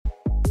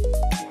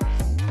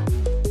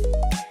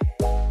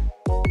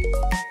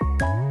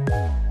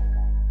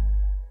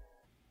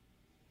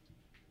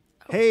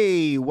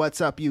Hey,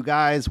 what's up, you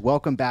guys?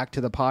 Welcome back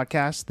to the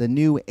podcast, the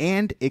new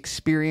and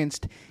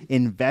experienced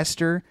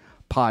investor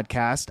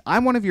podcast.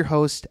 I'm one of your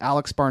hosts,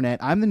 Alex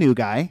Barnett. I'm the new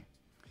guy.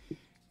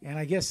 And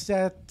I guess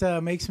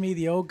that makes me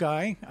the old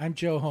guy. I'm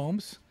Joe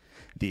Holmes.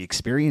 The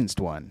experienced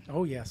one.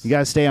 Oh, yes. You got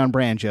to stay on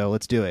brand, Joe.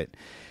 Let's do it.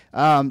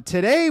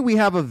 Today, we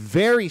have a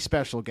very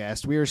special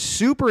guest. We are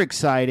super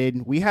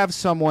excited. We have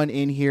someone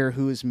in here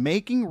who is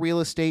making real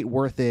estate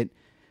worth it.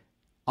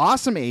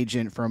 Awesome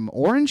agent from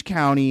Orange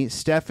County,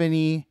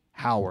 Stefani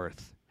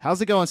Howorth. How's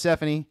it going,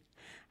 Stefani?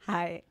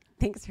 Hi.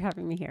 Thanks for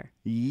having me here.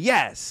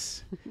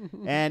 Yes.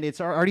 And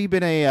it's already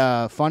been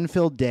a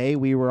fun-filled day.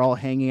 We were all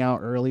hanging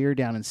out earlier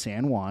down in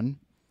San Juan,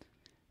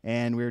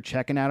 and we were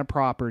checking out a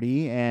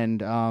property,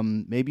 and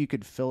maybe you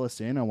could fill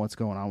us in on what's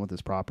going on with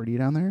this property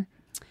down there.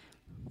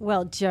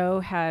 Well, Joe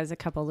has a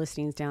couple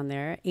listings down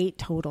there, 8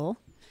 total,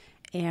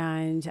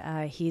 and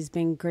he's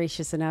been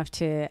gracious enough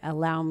to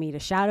allow me to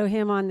shadow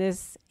him on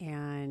this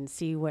and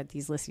see what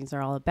these listings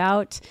are all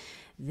about.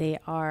 They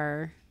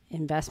are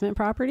investment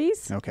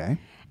properties. Okay.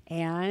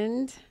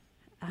 And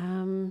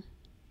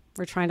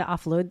we're trying to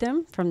offload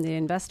them from the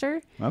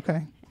investor.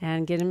 Okay.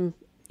 And get them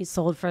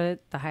sold for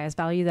the highest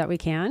value that we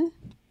can.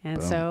 And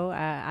Boom. So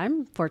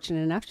I'm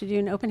fortunate enough to do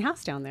an open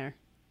house down there.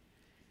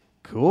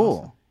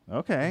 Cool. Awesome.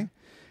 Okay.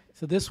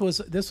 So this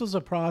was a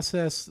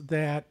process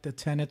that the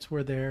tenants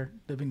were there,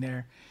 living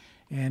there,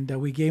 and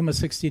we gave them a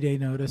 60-day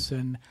notice.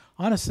 And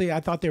honestly, I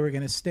thought they were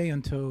going to stay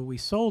until we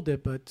sold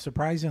it, but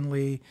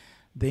surprisingly,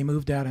 they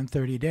moved out in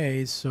 30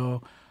 days.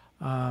 So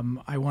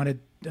I wanted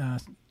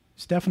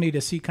Stefani to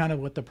see kind of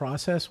what the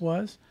process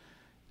was.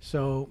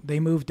 So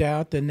they moved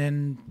out, and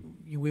then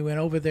we went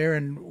over there,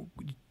 and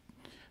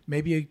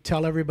maybe you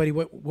tell everybody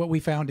what we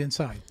found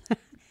inside.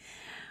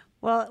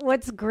 Well,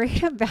 what's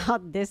great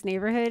about this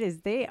neighborhood is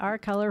they are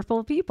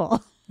colorful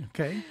people.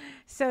 Okay.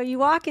 So you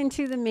walk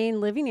into the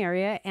main living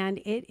area, and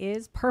it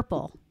is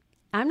purple.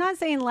 I'm not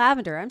saying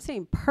lavender. I'm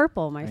saying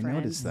purple, my friend. I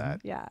noticed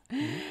that. Yeah.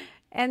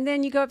 And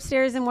then you go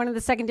upstairs, and one of the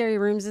secondary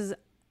rooms is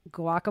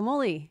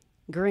guacamole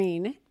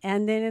green.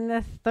 And then in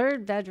the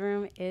third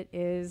bedroom, it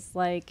is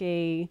like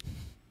a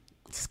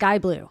sky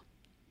blue.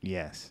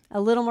 Yes. A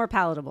little more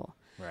palatable.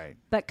 Right.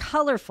 But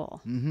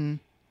colorful. Mm-hmm.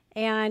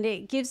 And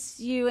it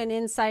gives you an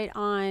insight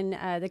on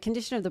the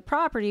condition of the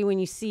property when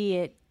you see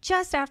it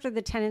just after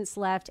the tenants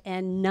left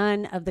and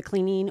none of the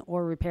cleaning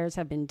or repairs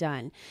have been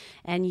done.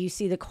 And you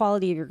see the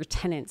quality of your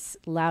tenants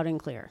loud and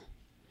clear.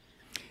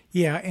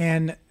 Yeah,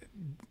 and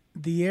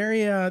the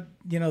area,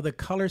 the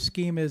color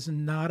scheme is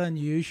not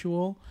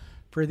unusual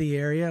for the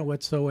area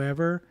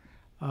whatsoever.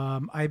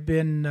 I've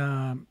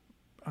been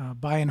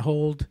buy and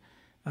hold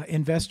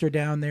investor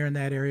down there in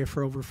that area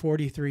for over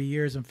 43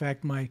 years. In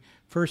fact, my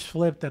first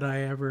flip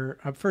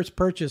that first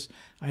purchase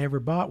I ever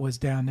bought was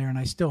down there, and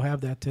I still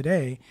have that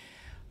today.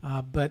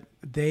 But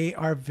they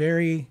are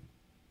very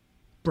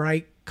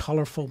bright,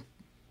 colorful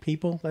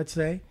people, let's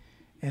say.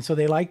 And so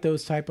they like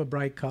those type of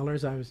bright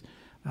colors. I was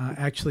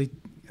actually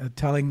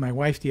telling my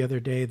wife the other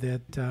day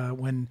that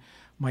when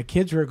my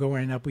kids were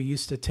growing up, we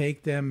used to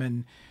take them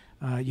and,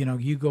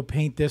 you go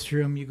paint this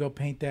room, you go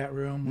paint that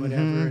room,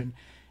 whatever. Mm-hmm.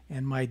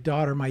 And my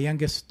daughter, my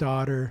youngest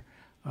daughter,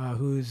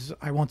 who's,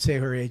 I won't say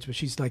her age, but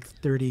she's like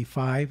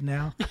 35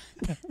 now.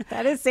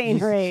 That is saying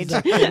her age. She's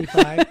like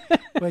 35.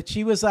 But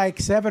she was like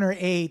 7 or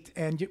 8,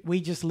 and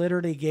we just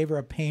literally gave her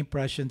a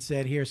paintbrush and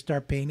said, here,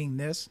 start painting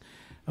this.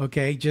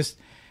 Okay, just,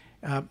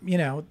 I'm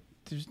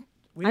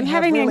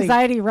having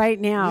anxiety right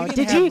now.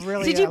 Did you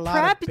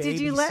prep?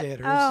 Did you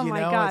let? Oh my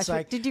gosh!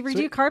 Did you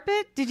redo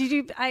carpet? Did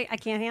you do? I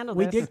can't handle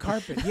this. We did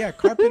carpet. Yeah,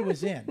 carpet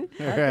was in.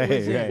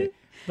 Right.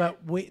 But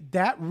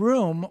that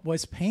room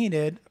was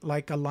painted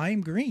like a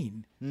lime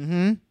green.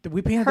 Mm-hmm.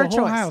 We painted the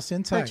whole house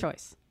inside. Her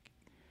choice.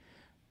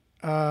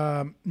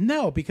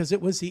 No, because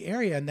it was the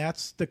area, and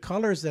that's the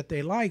colors that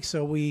they like.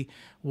 So we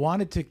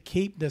wanted to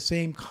keep the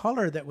same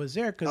color that was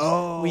there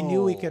because we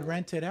knew we could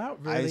rent it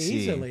out really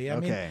easily. I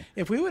mean,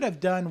 if we would have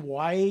done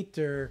white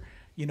or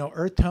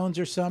earth tones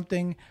or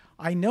something,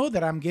 I know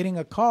that I'm getting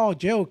a call.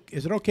 Joe,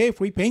 is it okay if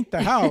we paint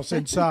the house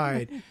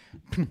inside?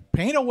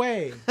 Paint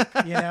away,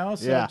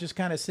 So just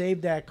kind of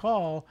saved that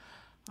call.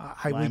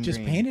 We just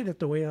painted it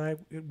the way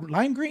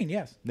lime green.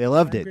 Yes, they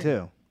loved it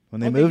too. When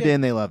they moved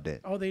in, they loved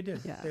it. Oh, they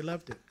did. Yeah. They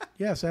loved it.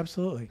 Yes,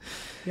 absolutely.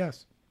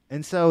 Yes.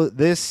 And so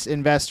this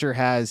investor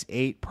has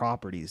 8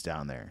 properties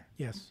down there.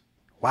 Yes.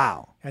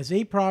 Wow. Has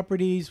 8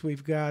 properties.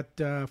 We've got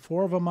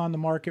 4 of them on the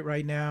market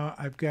right now.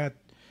 I've got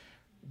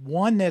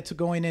 1 that's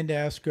going into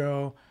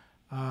escrow.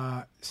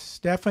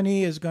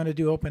 Stefani is going to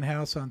do open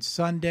house on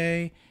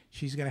Sunday.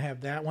 She's going to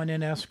have that one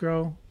in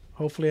escrow,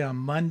 hopefully on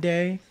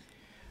Monday.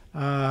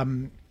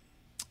 And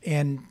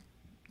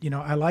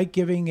I like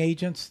giving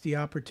agents the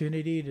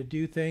opportunity to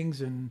do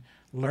things and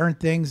learn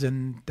things,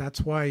 and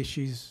that's why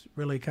she's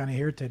really kind of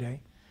here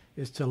today,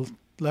 is to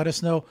let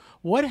us know,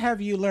 what have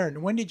you learned?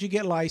 When did you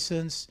get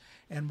licensed,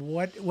 and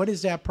what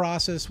is that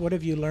process? What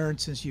have you learned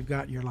since you've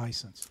got your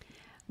license?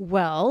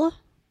 Well,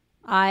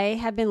 I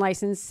have been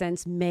licensed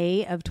since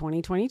May of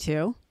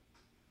 2022,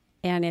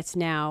 and it's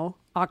now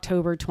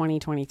October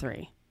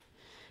 2023.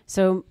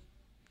 So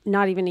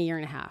not even a year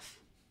and a half.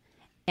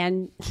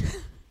 And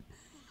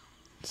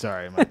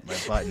Sorry, my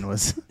button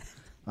was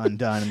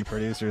undone and the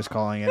producer's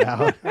calling it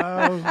out.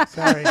 Oh,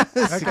 sorry.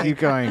 Okay. Keep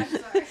going.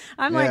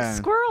 I'm like,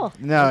 squirrel.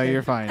 No,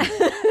 you're fine.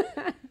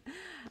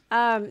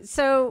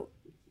 So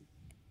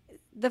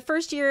the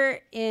first year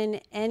in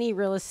any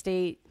real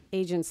estate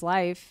agent's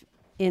life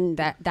in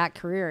that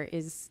career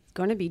is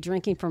going to be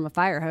drinking from a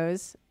fire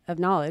hose of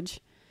knowledge.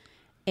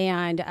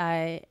 And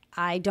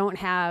I don't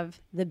have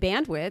the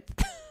bandwidth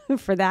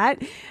for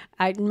that.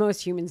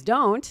 Most humans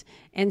don't.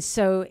 And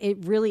so it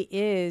really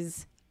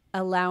is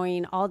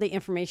allowing all the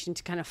information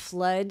to kind of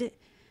flood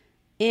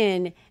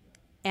in,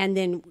 and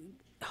then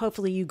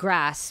hopefully you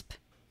grasp,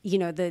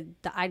 the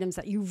items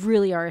that you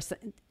really are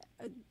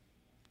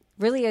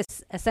really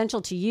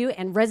essential to you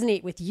and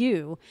resonate with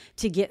you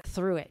to get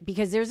through it,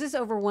 because there's this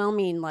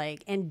overwhelming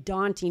and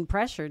daunting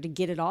pressure to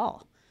get it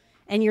all,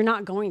 and you're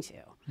not going to.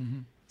 Mm-hmm.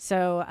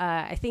 So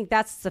I think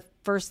that's the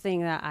first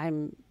thing that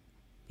I'm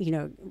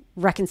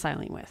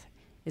reconciling with,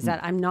 is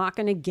that I'm not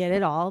going to get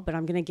it all, but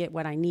I'm going to get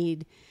what I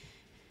need,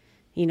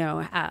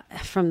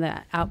 from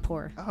the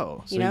outpour.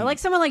 Oh, so like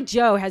someone like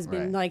Joe has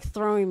been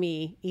throwing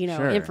me,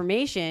 Sure.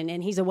 information,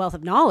 and he's a wealth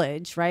of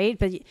knowledge, right?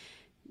 But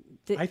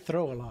I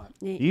throw a lot.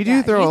 You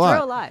do throw a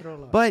lot. Throw a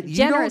lot. But you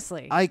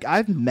generously.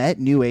 I've met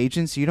new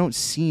agents. You don't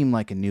seem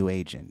like a new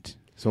agent.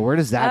 So where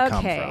does that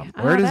come from?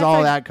 Where does that's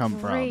all a that come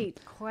from? Great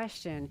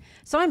question.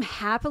 So I'm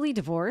happily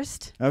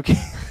divorced. Okay.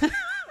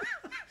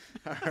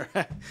 All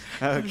right.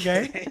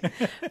 Okay.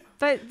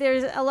 But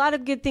there's a lot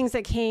of good things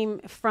that came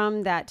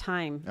from that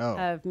time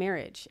of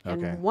marriage.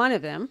 And one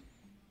of them,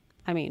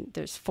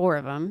 there's 4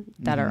 of them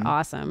that are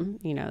awesome.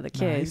 The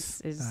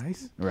kids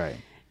nice. Right.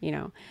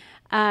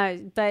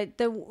 But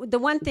the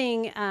one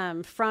thing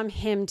from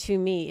him to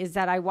me is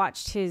that I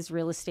watched his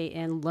real estate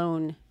and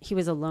loan. He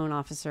was a loan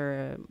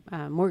officer,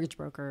 mortgage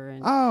broker,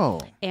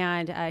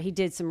 and he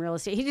did some real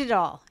estate. He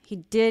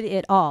did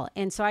it all.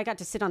 And so I got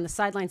to sit on the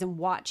sidelines and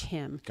watch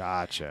him.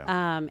 Gotcha.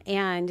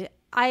 And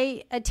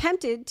I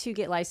attempted to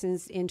get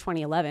licensed in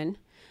 2011.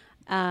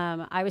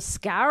 I was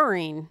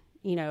scouring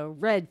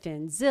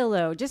Redfin,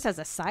 Zillow, just as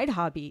a side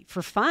hobby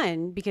for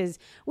fun, because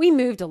we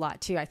moved a lot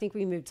too. I think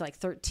we moved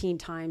 13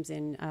 times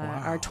in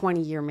our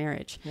 20-year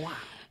marriage. Wow.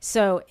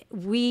 So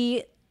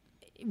we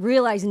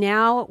realize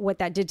now what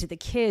that did to the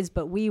kids,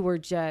 but we were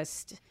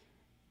just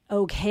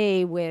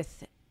okay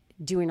with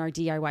doing our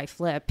DIY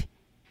flip.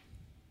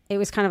 It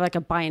was kind of like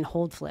a buy and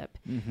hold flip.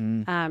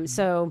 Mm-hmm.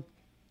 So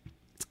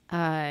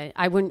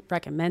I wouldn't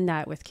recommend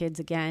that with kids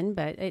again,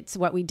 but it's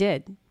what we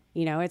did.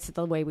 It's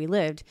the way we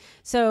lived.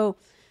 So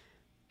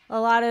a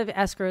lot of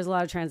escrows, a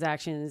lot of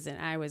transactions,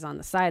 and I was on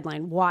the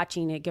sideline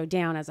watching it go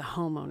down as a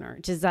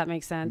homeowner. Does that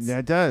make sense? Yeah,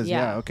 it does.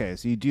 Yeah. Okay.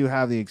 So you do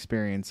have the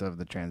experience of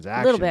the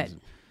transactions. A little bit.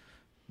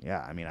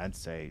 Yeah. I'd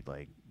say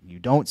you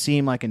don't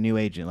seem like a new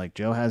agent. Like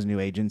Joe has new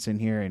agents in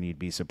here, and you'd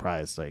be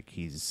surprised.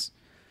 He's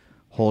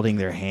holding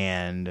their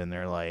hand and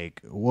they're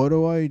like, what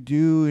do I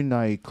do? And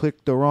I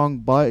clicked the wrong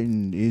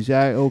button. Is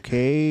that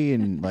okay?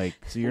 And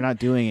so you're not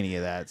doing any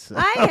of that. So.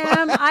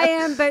 I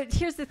am. But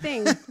here's the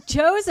thing.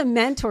 Joe's a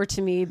mentor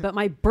to me, but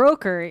my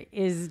broker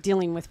is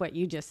dealing with what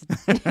you just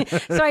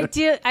So I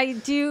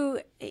do,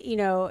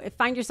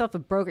 find yourself a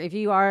broker. If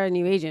you are a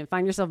new agent,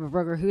 find yourself a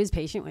broker who is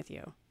patient with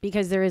you,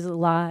 because there is a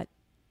lot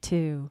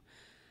to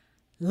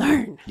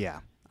learn.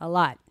 Yeah. A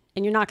lot.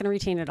 And you're not going to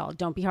retain it all.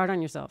 Don't be hard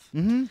on yourself.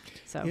 Mm-hmm.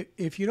 So,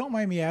 if you don't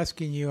mind me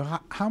asking you,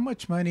 how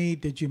much money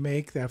did you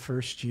make that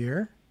first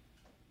year?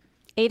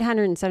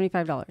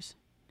 $875.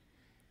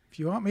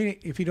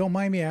 If you don't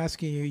mind me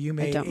asking you, you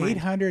made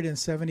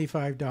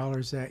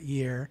 $875 that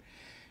year.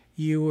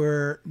 You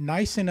were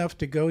nice enough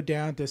to go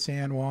down to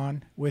San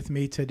Juan with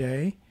me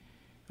today.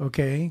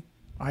 Okay.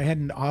 I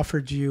hadn't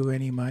offered you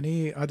any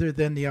money other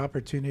than the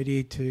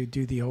opportunity to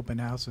do the open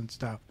house and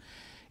stuff.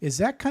 Is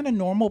that kind of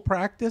normal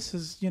practice?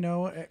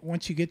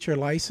 Once you get your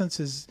license,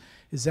 is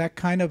that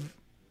kind of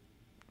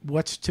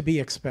what's to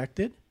be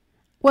expected?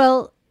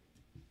 Well,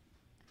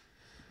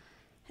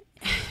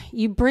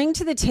 you bring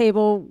to the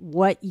table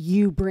what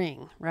you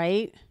bring,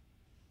 right?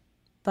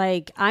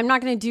 I'm not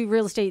going to do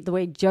real estate the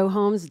way Joe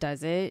Holmes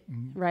does it,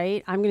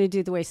 right? I'm going to do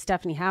it the way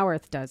Stefani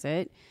Howorth does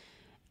it.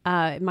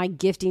 My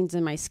giftings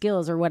and my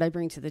skills are what I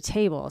bring to the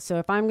table. So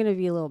if I'm going to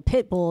be a little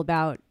pit bull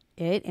about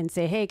it and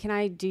say, hey, can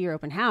I do your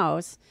open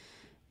house?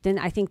 Then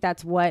I think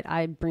that's what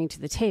I bring to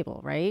the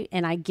table, right?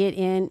 And I get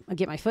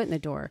my foot in the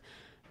door.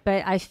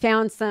 But I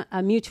found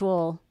a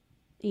mutual,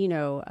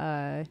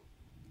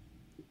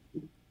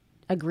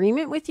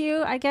 agreement with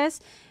you, I guess,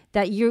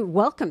 that you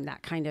welcome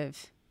that kind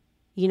of,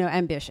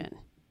 ambition.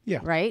 Yeah.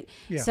 Right?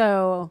 Yeah.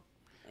 So,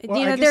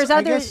 there's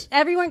others.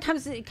 Everyone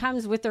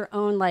comes with their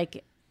own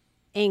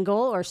angle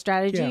or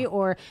strategy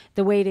or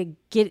the way to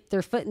get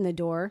their foot in the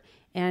door.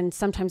 And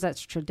sometimes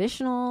that's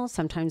traditional.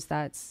 Sometimes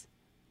that's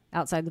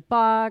outside the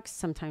box.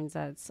 Sometimes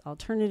that's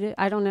alternative.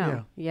 I don't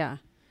know. Yeah.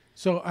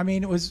 So,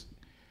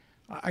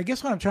 I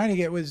guess what I'm trying to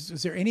get was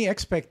there any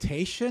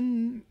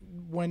expectation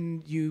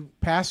when you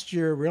passed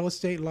your real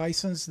estate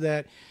license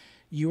that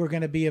you were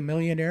going to be a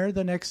millionaire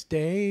the next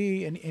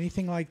day and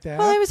anything like that?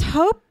 Well, I was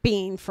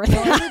hoping for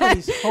that.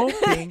 Everybody's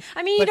hoping.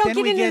 I mean, you but don't then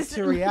get we into get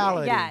to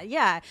reality.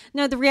 Yeah.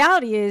 No, the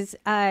reality is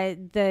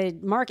the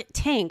market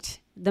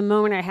tanked the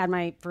moment I had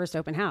my first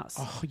open house.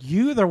 Oh,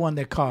 you're the one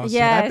that caused it.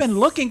 Yes. I've been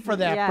looking for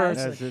that Yes.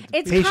 person.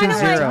 It's Patient kind of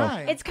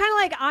zero.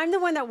 like I'm the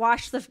one that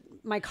washed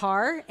my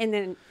car and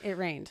then it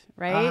rained,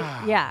 right?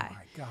 Ah, yeah.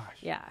 my gosh.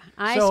 Yeah.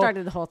 I So,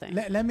 started the whole thing.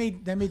 Let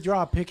me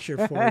draw a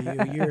picture for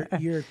you.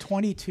 You're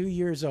 22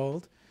 years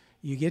old.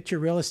 You get your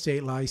real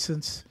estate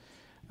license.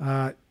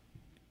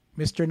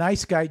 Mr.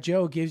 Nice Guy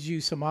Joe gives you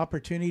some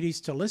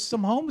opportunities to list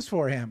some homes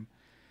for him,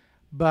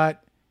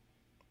 but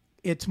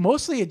it's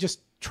mostly just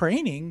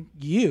training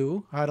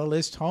you how to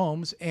list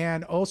homes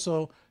and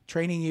also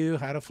training you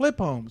how to flip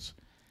homes.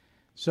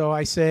 So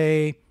I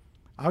say,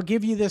 I'll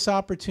give you this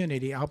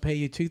opportunity. I'll pay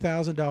you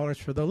 $2,000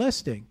 for the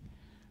listing.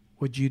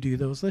 Would you do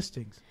those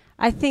listings?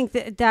 I think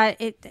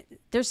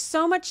there's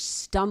so much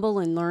stumble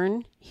and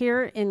learn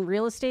here in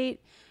real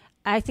estate.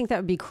 I think that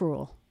would be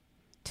cruel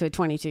to a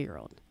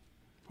 22-year-old.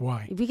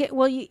 Why?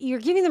 You're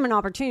giving them an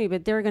opportunity,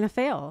 but they're going to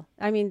fail.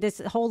 I mean, this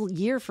whole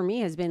year for me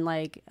has been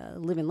like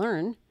live and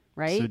learn,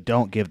 right? So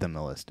don't give them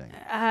the listing.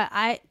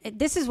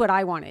 This is what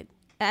I wanted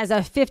as a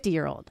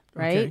 50-year-old,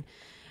 right?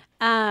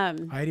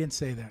 Okay. I didn't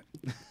say that.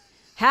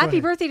 Happy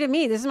birthday to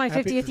me. This is my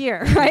 50th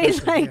year,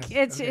 right? Like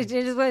yes. it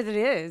is what it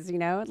is, you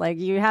know, like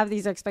you have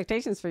these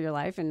expectations for your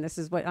life and this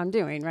is what I'm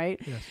doing. Right.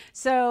 Yes.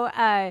 So,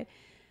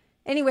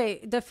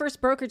 anyway, the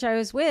first brokerage I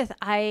was with,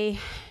 I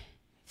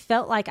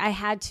felt like I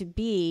had to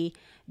be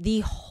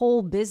the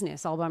whole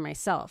business all by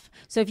myself.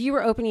 So if you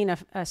were opening a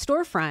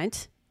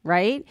storefront,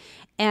 right,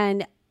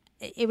 and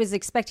it was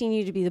expecting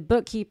you to be the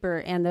bookkeeper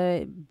and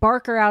the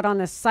barker out on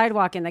the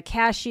sidewalk and the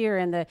cashier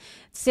and the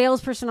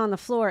salesperson on the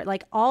floor,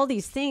 like all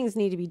these things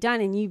need to be done.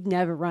 And you've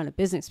never run a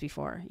business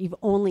before. You've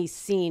only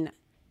seen,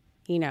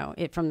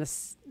 it from the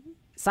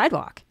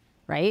sidewalk,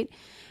 right?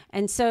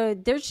 And so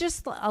there's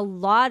just a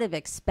lot of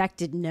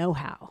expected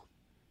know-how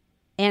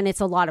and it's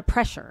a lot of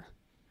pressure.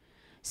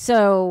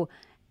 So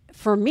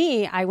for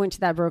me, I went to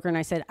that broker and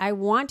I said, I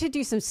want to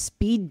do some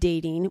speed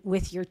dating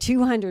with your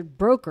 200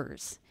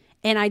 brokers.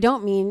 And I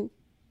don't mean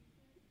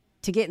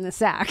to get in the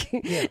sack.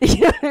 Yeah.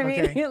 You know what I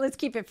mean? Okay. Let's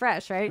keep it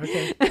fresh, right?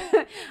 Okay.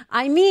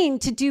 I mean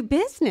to do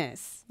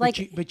business.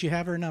 But you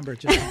have her number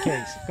just in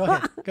case. Go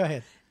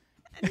ahead.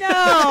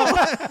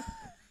 No.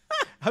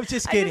 I'm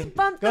just kidding. I just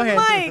bumped Go the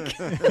ahead.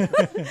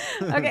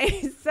 mic.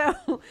 Okay,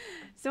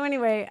 so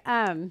anyway,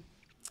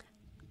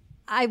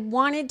 I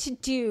wanted to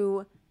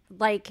do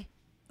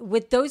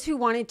with those who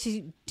wanted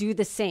to do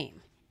the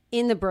same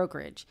in the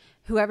brokerage.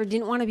 Whoever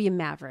didn't want to be a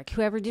maverick,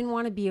 whoever didn't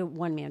want to be a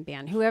one-man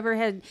band, whoever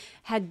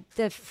had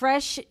the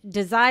fresh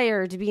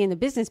desire to be in the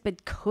business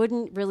but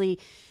couldn't really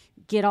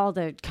get all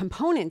the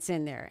components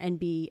in there and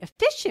be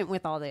efficient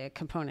with all the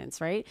components,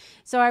 right?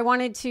 So I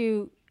wanted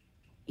to,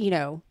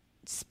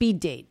 speed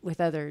date with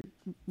other,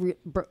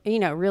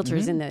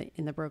 realtors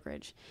in the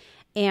brokerage,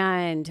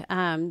 and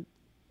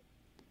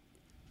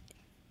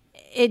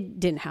it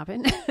didn't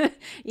happen,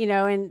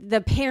 and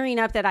the pairing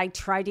up that I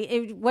tried to,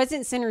 it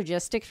wasn't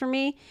synergistic for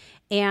me.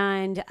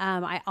 And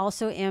I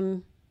also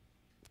am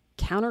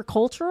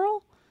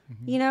countercultural,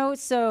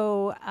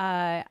 so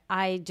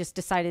I just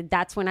decided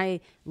that's when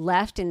I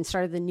left and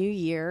started the new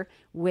year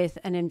with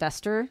an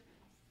investor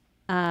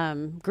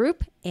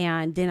group.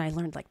 And then I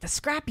learned the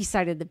scrappy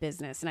side of the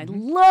business. And I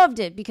loved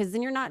it because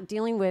then you're not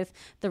dealing with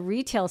the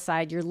retail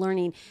side. You're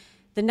learning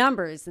the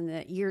numbers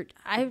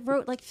I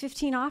wrote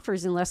 15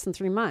 offers in less than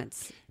 3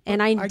 months.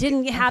 And I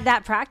didn't have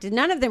that practice.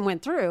 None of them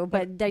went through,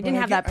 but I didn't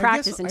have that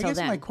practice until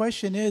then. I guess my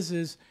question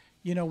is,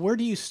 where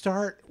do you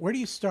start? Where do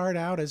you start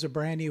out as a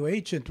brand new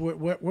agent?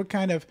 What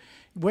kind of,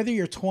 whether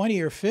you're 20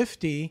 or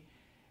 50,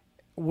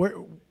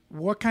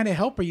 what kind of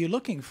help are you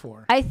looking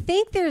for? I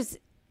think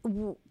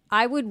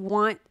I would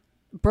want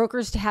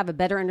brokers to have a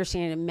better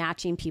understanding of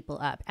matching people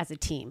up as a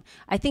team.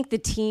 I think the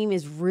team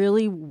is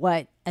really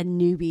what a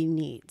newbie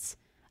needs.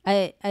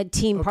 A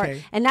team part.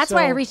 And that's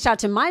why I reached out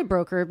to my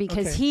broker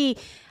because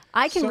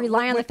I can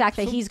rely on the fact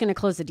that he's going to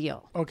close the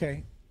deal.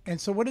 Okay. And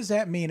so what does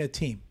that mean, a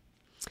team?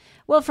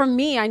 Well, for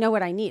me, I know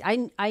what I need.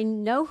 I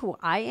know who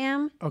I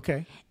am.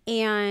 Okay.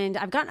 And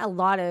I've gotten a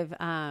lot of...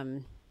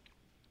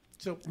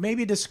 So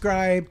maybe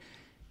describe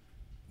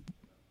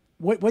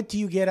what do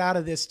you get out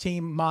of this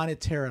team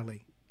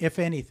monetarily, if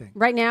anything?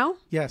 Right now?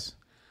 Yes.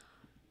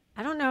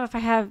 I don't know if I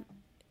have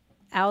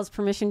Al's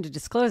permission to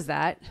disclose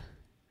that.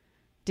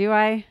 Do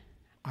I?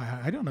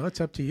 I don't know.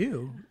 It's up to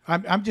you.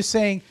 I'm just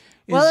saying.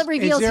 It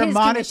reveals is there his a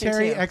monetary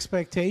commission too.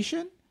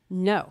 expectation?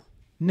 No.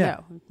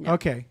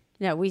 Okay.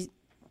 No,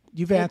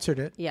 You've answered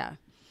it. Yeah.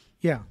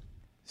 Yeah.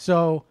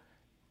 So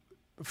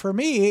for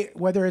me,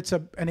 whether it's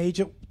an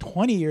agent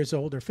 20 years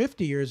old or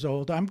 50 years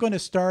old, I'm going to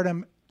start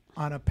them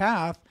on a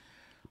path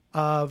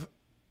of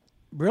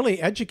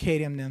really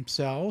educating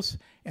themselves.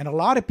 And a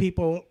lot of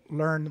people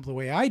learn the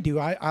way I do.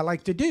 I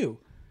like to do.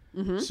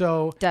 Mm-hmm.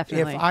 So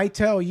definitely. If I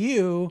tell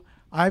you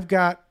I've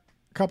got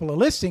a couple of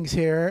listings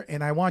here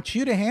and I want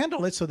you to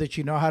handle it so that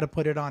you know how to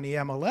put it on the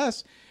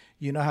MLS,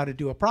 You know how to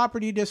do a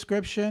property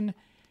description,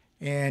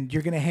 and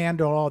you're going to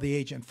handle all the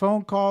agent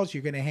phone calls.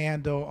 You're going to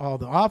handle all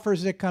the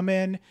offers that come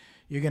in.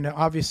 You're going to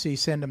obviously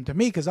send them to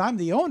me because I'm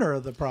the owner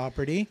of the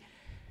property,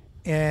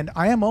 and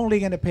I am only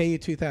going to pay you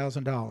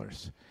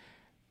 $2,000.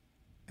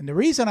 And the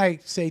reason I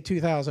say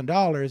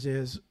 $2,000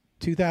 is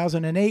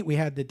 2008, we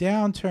had the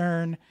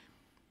downturn,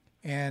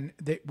 and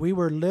we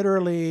were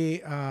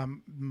literally,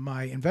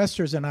 my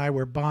investors and I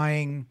were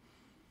buying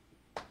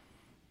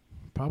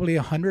probably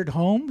 100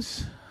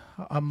 homes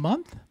a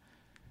month.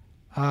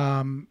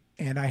 And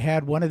I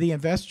had one of the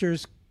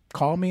investors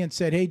call me and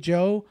said, "Hey,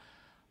 Joe,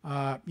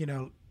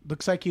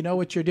 looks like you know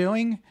what you're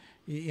doing.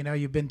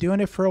 You've been doing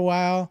it for a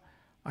while.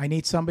 I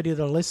need somebody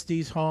to list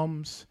these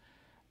homes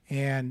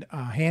and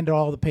handle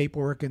all the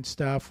paperwork and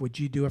stuff. Would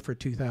you do it for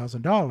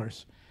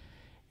 $2,000?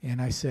 And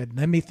I said,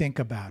 let me think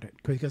about it,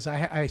 because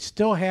I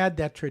still had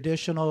that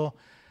traditional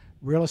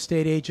real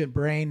estate agent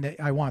brain that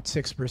I want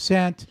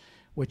 6%,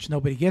 which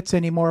nobody gets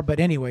anymore. But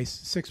anyways,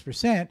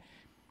 6%.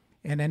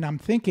 And then I'm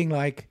thinking,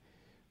 like,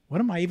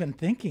 what am I even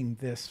thinking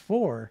this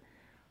for?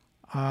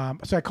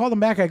 So I called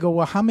him back. I go,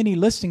 well, how many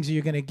listings are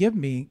you going to give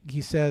me?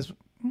 He says,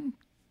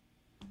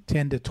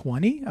 10 to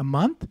 20 a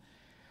month.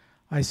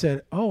 I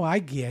said, oh, I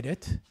get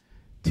it.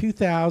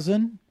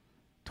 2,000,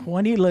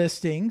 20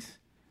 listings.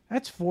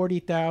 That's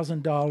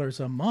 $40,000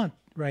 a month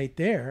right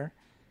there.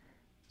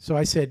 So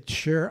I said,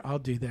 sure, I'll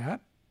do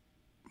that.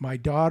 My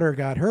daughter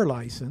got her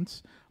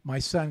license. My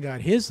son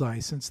got his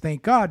license.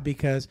 Thank God,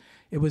 because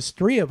it was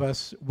 3 of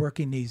us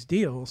working these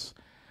deals.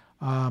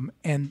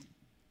 And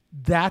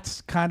that's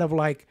kind of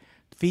like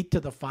feet to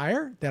the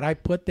fire that I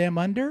put them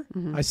under.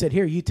 Mm-hmm. I said,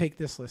 here, you take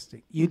this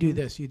listing. You do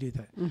this, you do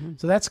that. Mm-hmm.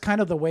 So that's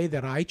kind of the way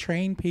that I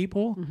train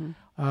people.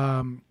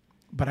 Mm-hmm.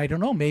 But I don't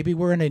know, maybe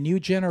we're in a new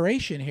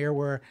generation here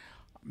where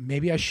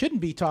maybe I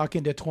shouldn't be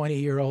talking to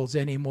 20-year-olds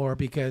anymore,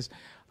 because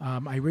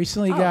I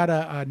recently got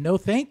a no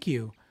thank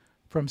you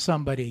from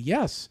somebody.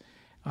 Yes.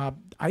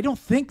 I don't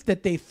think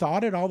that they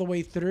thought it all the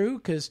way through,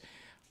 because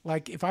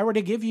like if I were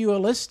to give you a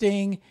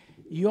listing,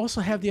 you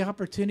also have the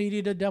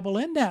opportunity to double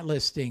in that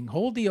listing,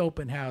 hold the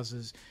open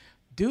houses,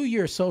 do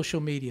your social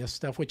media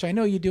stuff, which I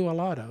know you do a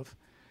lot of.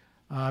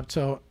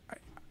 So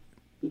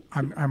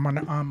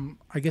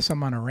I guess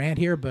I'm on a rant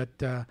here, but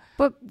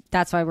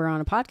that's why we're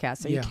on a podcast,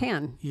 so you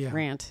can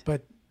rant.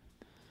 But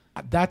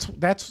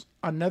that's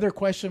another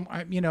question,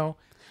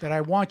 that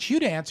I want you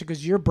to answer,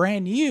 because you're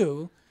brand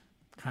new,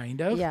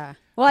 kind of. Yeah.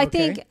 Well,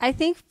 okay. I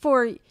think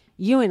for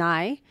you and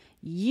I,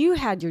 you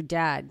had your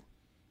dad.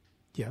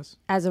 Yes.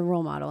 As a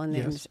role model, and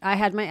then I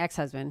had my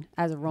ex-husband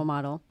as a role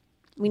model.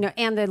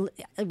 And the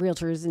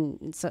realtors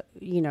and so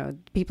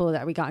people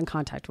that we got in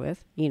contact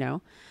with.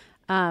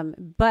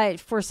 But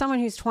for someone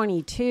who's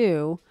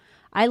 22,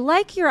 I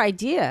like your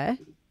idea,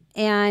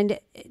 and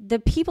the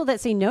people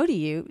that say no to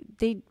you,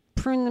 they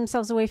prune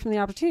themselves away from the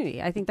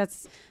opportunity. I think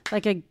that's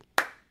like a.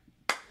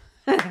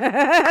 He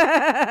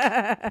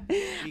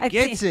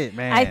gets it,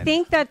 man. I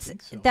think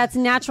that's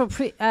natural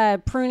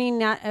pruning.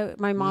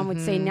 My mom would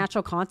say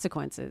natural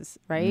consequences,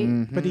 right?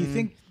 Mm-hmm. But do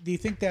you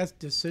think that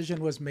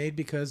decision was made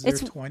because they're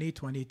 20,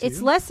 22? It's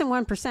less than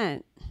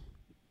 1%.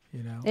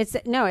 It's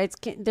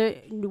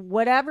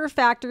whatever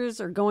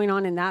factors are going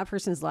on in that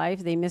person's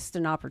life, they missed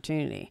an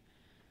opportunity,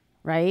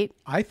 right?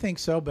 I think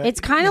so, but it's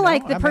kind of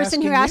like the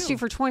person who asked you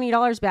for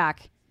 $20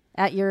 back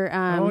at your.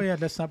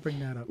 Let's not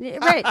bring that up.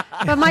 Right,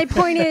 but my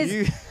point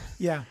is.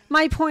 Yeah.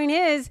 My point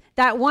is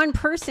that one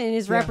person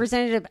is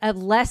representative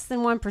of less than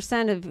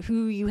 1% of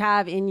who you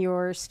have in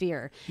your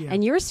sphere. Yeah.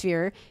 And your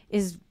sphere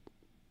is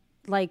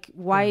like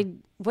wide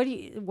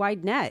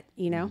net,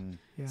 Mm-hmm.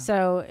 Yeah.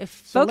 So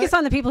focus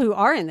on the people who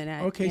are in the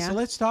net. Okay, so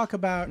let's talk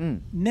about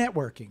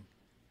networking.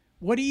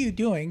 What are you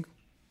doing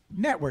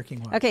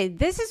networking-wise? Okay,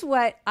 this is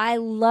what I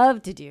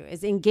love to do,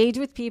 is engage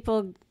with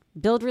people,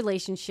 build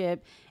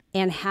relationship,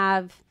 and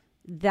have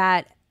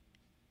that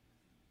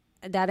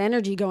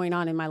energy going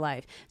on in my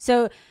life.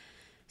 So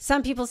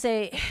some people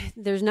say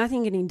there's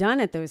nothing getting done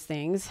at those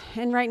things.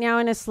 And right now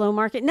in a slow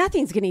market,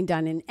 nothing's getting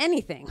done in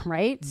anything,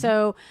 right? Mm-hmm.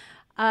 So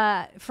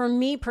for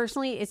me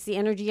personally, it's the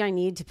energy I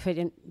need to put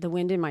in the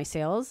wind in my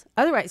sails.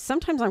 Otherwise,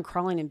 sometimes I'm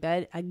crawling in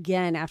bed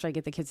again after I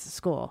get the kids to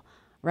school,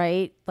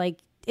 right?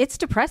 Like, it's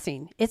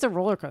depressing. It's a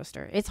roller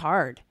coaster. It's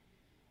hard,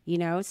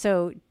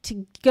 So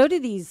to go to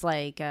these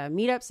like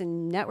meetups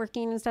and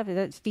networking and stuff,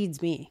 that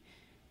feeds me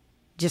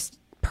just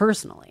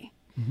personally.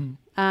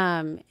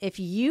 Mm-hmm. If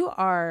you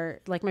are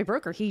like my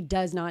broker, he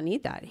does not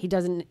need that. He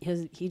doesn't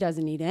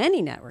need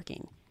any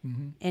networking,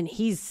 and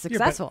he's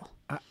successful.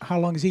 How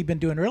long has he been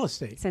doing real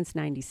estate? Since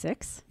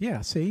 96.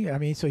 Yeah.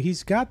 See, so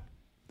he's got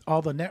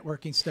all the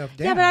networking stuff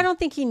down. Yeah, but I don't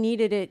think he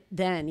needed it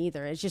then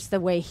either. It's just the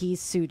way he's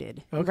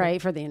suited,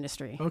 right, for the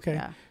industry. Okay.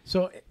 Yeah.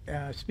 So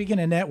speaking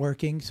of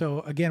networking,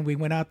 so again, we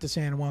went out to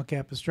San Juan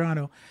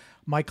Capistrano.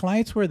 My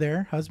clients were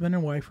there, husband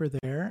and wife were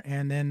there,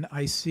 and then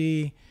I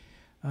see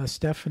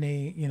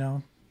Stefani,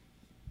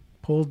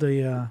 pulled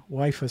the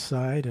wife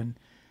aside and,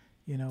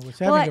 was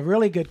having a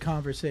really good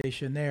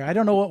conversation there. I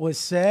don't know what was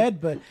said,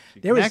 but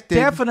there was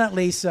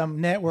definitely some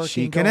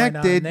networking going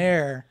on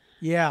there.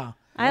 Yeah.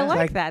 I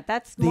like that.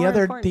 That's the more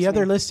other important to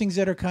other me. listings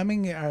that are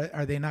coming.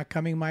 Are they not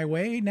coming my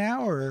way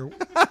now, or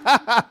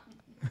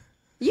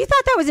You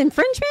thought that was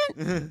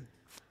infringement?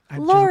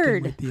 I'm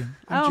Lord. joking with you.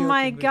 I'm Oh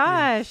my joking with you.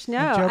 gosh, no!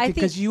 I'm joking I think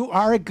because you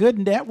are a good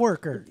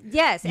networker.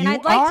 yes, and You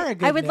I'd like are to, a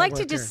good I would like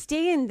to networker. just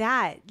stay in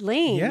that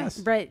lane. Yes.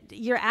 But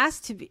you're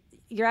asked to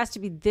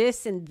be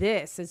this and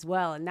this as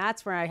well, and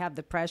that's where I have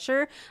the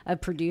pressure of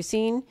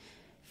producing.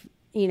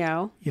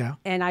 Yeah.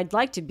 And I'd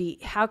like to be,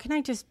 how can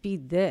I just be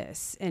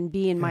this and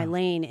be in my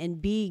lane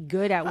and be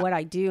good at what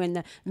I do and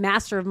the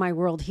master of my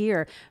world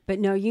here? But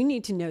no, you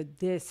need to know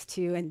this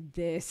too and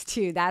this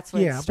too. That's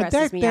what Yeah, but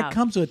stresses me out. that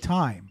comes with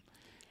time.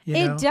 You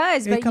know? It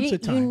does, It but comes you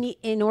with time. need,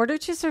 in order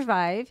to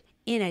survive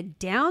in a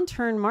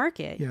downturn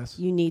market, Yes.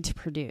 you need to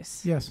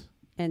produce. Yes.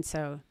 And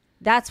so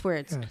that's where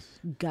it's Yes.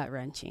 gut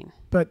wrenching.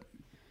 But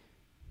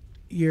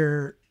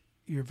you're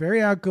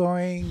very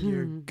outgoing.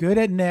 You're good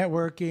at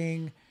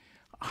networking.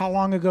 How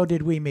long ago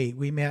did we meet?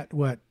 We met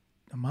what,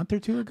 a month or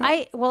two ago?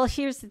 It's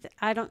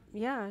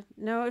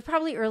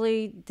probably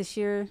early this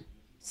year.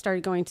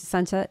 Started going to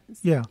Sunset.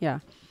 Yeah. Yeah.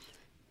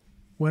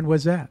 When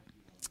was that?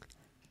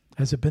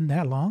 Has it been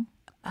that long?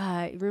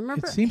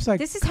 Remember? It seems like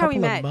this is a how we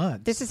couple of met.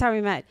 months. This is how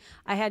we met.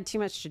 I had too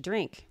much to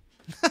drink.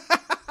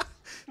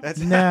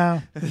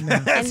 No. And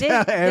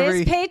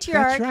this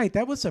patriarch. That's right.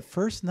 That was the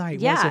first night,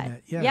 Yeah. wasn't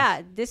it? Yes.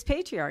 Yeah. This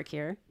patriarch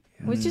here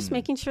was just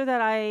making sure that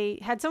I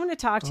had someone to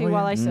talk to Oh,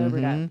 while yeah. I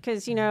sobered up.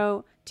 Because,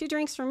 2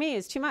 drinks for me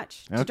is too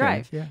much to Okay.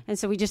 drive. Yeah. And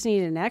so we just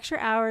needed an extra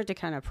hour to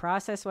kind of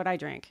process what I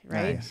drank.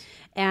 Right. Nice.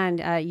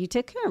 And you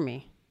took care of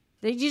me.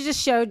 You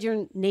just showed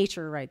your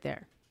nature right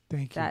there.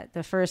 Thank you. That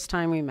the first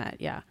time we met.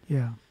 Yeah.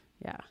 Yeah.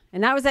 Yeah.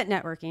 And that was at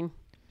networking.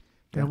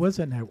 That was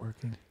at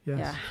networking. Yes.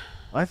 Yeah.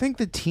 I think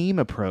the team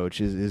approach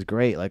is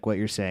great, like what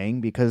you're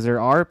saying, because there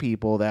are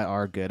people that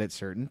are good at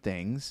certain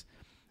things.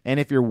 And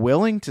if you're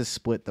willing to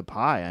split the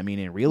pie, I mean,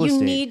 in real estate,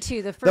 You need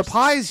to. the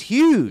pie's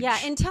huge. Yeah,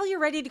 until you're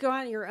ready to go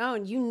on your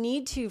own, you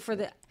need to for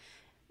the.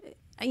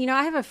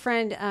 I have a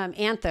friend,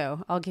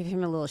 Antho. I'll give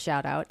him a little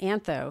shout out.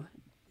 Antho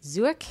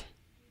Zuick.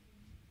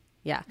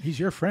 Yeah. He's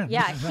your friend.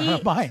 Yeah,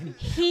 Not mine.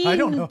 he I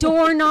don't know.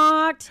 door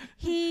knocked.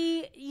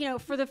 He,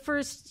 for the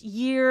first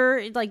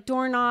year, like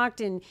door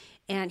knocked, and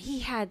he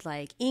had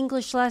like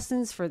English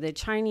lessons for the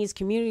Chinese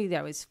community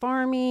that was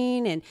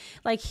farming, and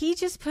like he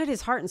just put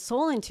his heart and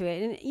soul into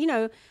it.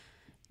 And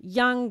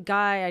young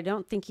guy, I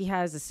don't think he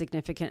has a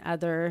significant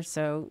other,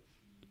 so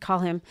call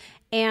him.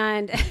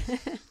 And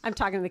I'm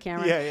talking to the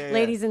camera,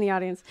 ladies in the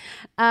audience,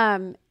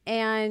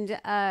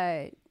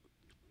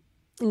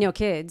 no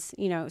kids,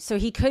 so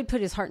he could put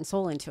his heart and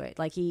soul into it.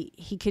 Like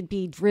he could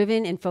be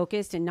driven and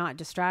focused and not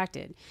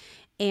distracted.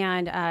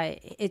 And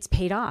it's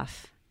paid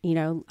off.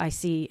 I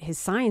see his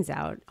signs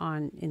out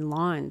in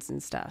lawns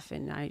and stuff.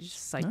 And I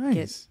just Nice.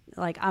 get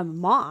like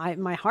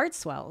my heart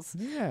swells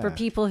for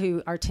people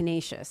who are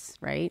tenacious.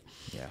 Right.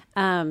 Yeah.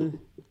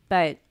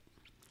 But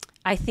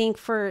I think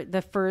for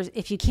the first,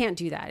 if you can't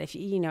do that, if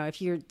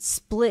you're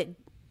split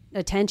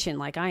attention,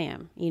 like I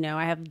am,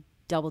 I have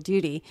double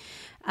duty,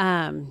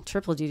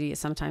 triple duty it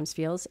sometimes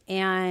feels,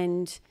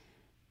 and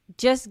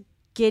just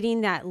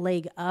getting that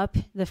leg up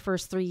the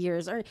first 3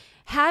 years or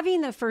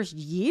having the first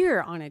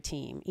year on a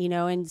team,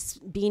 and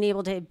being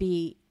able to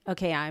be,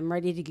 okay, I'm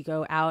ready to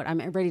go out. I'm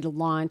ready to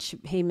launch.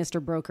 Hey,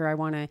 Mr. Broker, I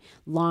want to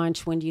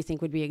launch. When do you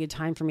think would be a good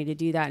time for me to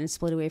do that and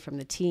split away from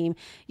the team?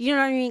 You know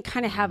what I mean?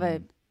 Kind of have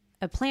a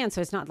plan. So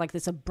it's not like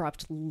this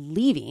abrupt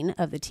leaving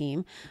of the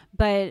team,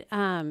 but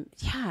I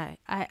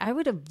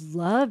would have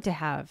loved to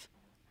have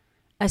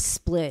a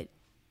split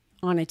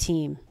on a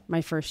team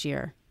my first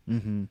year.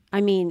 Mm-hmm.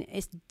 I mean,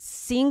 a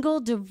single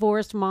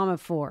divorced mom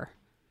of 4,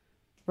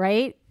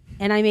 right?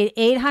 And I made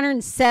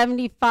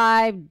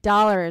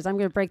 $875. I'm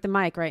going to break the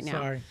mic right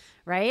now. Sorry.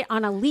 Right?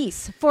 On a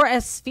lease for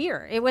a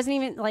sphere. It wasn't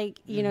even like,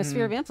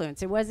 sphere of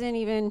influence. It wasn't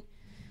even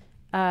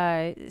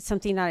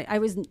something that I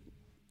was,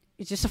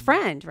 it's just a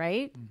friend,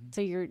 right? Mm-hmm.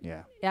 So you're,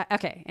 yeah.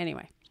 Okay.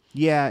 Anyway.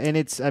 Yeah, and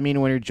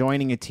when you're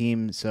joining a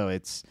team, so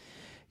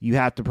you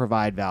have to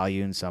provide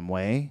value in some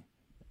way.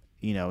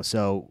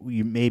 So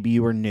maybe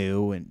you were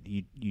new and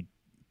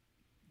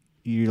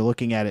you're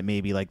looking at it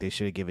maybe like they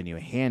should have given you a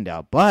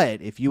handout.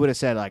 But if you would have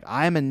said, like,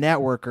 I'm a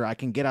networker, I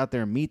can get out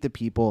there and meet the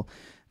people,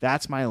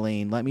 that's my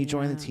lane, let me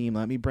join the team,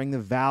 let me bring the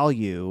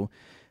value,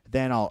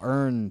 then I'll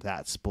earn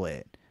that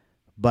split.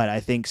 But I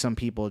think some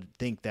people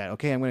think that,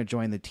 okay, I'm going to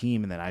join the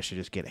team and then I should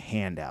just get a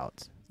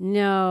handout.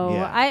 No,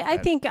 Yeah, I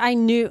think I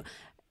knew.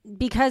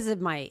 Because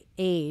of my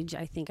age,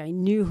 I think I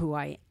knew who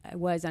I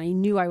was. And I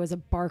knew I was a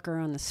barker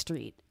on the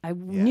street. I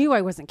knew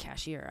I wasn't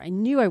cashier. I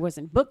knew I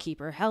wasn't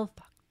bookkeeper. Hell,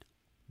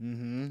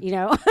 Mm-hmm.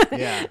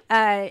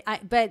 Yeah.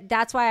 But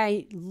that's why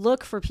I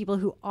look for people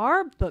who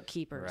are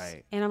bookkeepers.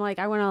 Right. And I'm like,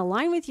 I want to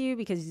align with you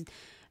because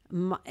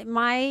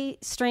my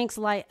strengths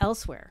lie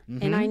elsewhere.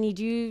 And I need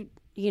you,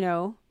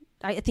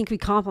 I think we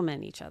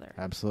complement each other.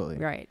 Absolutely.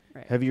 Right.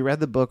 Have you read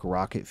the book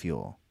Rocket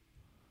Fuel?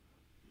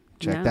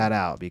 Check that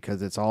out,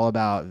 because it's all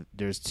about,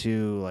 there's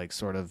two like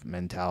sort of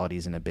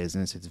mentalities in a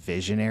business. It's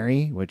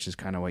visionary, which is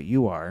kind of what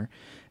you are,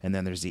 and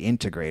then there's the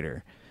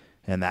integrator.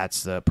 and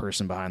that's the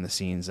person behind the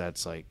scenes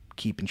that's like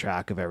keeping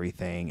track of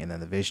everything, and then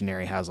the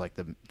visionary has like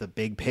the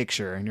big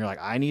picture, and you're like,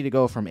 I need to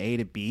go from A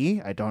to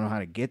B. I don't know how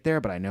to get there,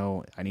 but I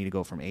know I need to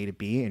go from A to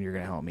B, and you're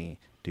going to help me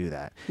do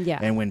that. Yeah.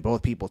 And when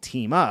both people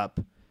team up,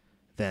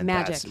 then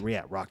Magic. that's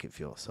rocket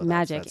fuel. So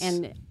Magic. that's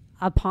And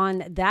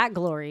upon that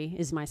glory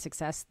is my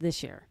success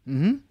this year.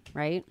 mm-hmm.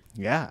 Right?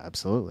 Yeah,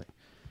 absolutely.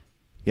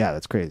 Yeah,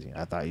 that's crazy.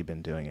 I thought you'd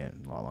been doing it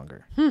a lot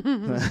longer.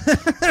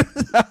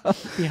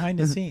 Behind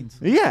the scenes.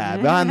 Yeah,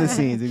 behind the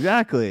scenes,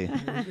 exactly.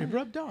 It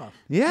rubbed off.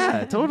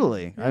 Yeah,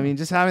 totally. I mean,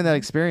 just having that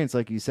experience,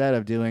 like you said,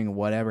 of doing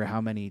whatever,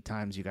 how many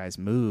times you guys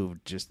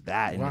moved, just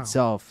that in Wow.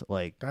 itself,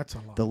 like That's a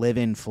lot. the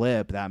live-in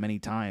flip that many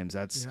times.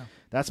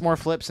 That's more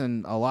flips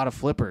than a lot of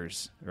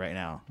flippers right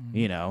now.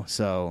 You know,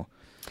 so.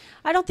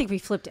 I don't think we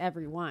flipped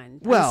every one. I mean,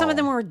 Well- some of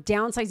them were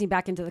downsizing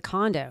back into the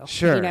condo.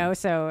 Sure. You know,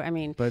 so I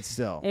mean, But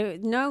still.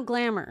 no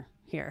glamour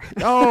here.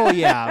 Oh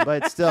yeah,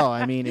 but still,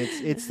 I mean,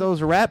 it's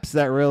those reps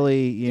that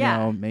really you Yeah.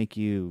 know make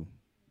you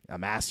a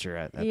master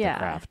at the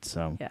craft.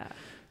 So Yeah.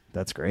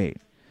 that's great.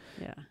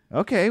 Yeah.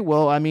 Okay,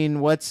 well, I mean,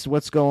 what's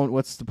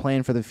the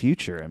plan for the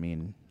future? I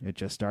mean, it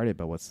just started,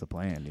 but what's the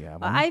plan? Do you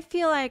have one? I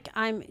feel like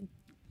I'm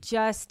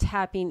just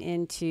tapping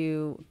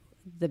into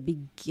the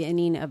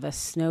beginning of a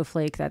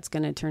snowflake that's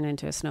going to turn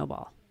into a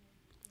snowball.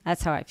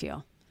 That's how I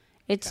feel.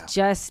 It's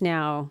just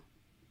now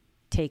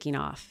taking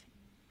off.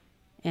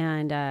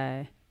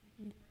 And,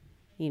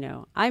 you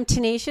know, I'm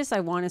tenacious. I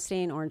want to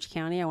stay in Orange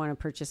County. I want to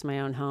purchase my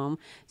own home.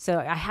 So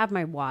I have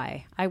my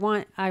why. I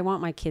want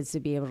my kids to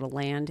be able to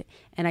land,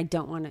 and I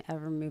don't want to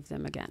ever move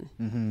them again.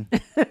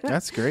 Mm-hmm.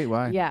 That's great.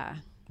 Why? Yeah.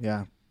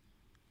 Yeah.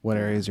 What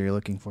areas are you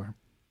looking for?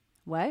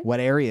 What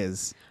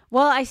areas?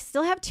 Well, I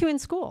still have 2 in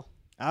school.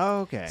 Oh,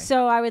 okay.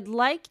 So I would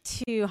like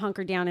to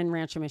hunker down in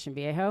Rancho Mission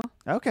Viejo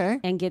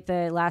Okay. and get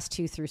the last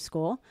 2 through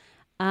school.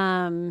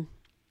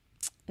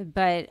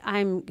 But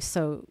I'm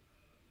so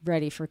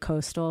ready for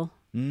coastal.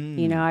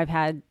 You know, I've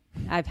had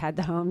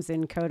the homes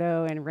in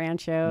Coto and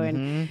Rancho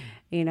and,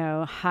 you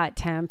know, hot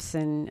temps,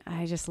 and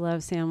I just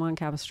love San Juan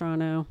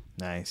Capistrano.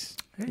 Nice.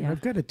 Hey, Yeah.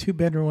 I've got a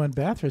 2-bedroom,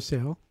 1-bath for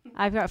sale.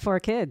 I've got 4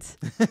 kids.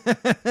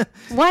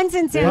 One's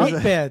in San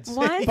Bunk beds.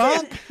 One's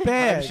Bunk I'm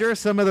beds. sure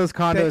some of those The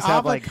condos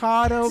have like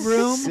avocado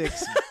room. 6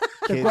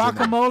 The kids in them.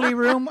 guacamole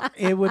room.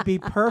 It would be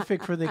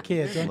perfect for the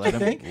kids, don't you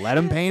think? Let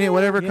them paint it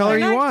whatever Yeah. color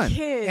They're you not want.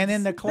 kids. And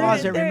in the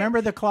closet, They're-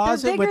 remember the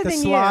closet with bigger the than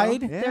you.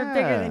 slide? They're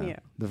bigger than you.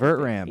 The vert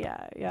ramp.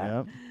 Yeah.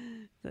 Yep.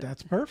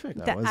 That's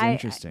perfect. That was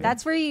interesting.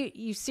 That's where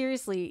you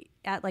seriously,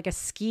 at like a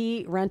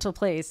ski rental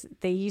place,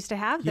 they used to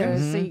have Yeah.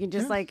 those, so you can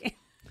just like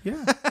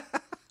Yeah.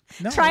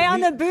 No, try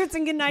on we- the boots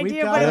and get an we've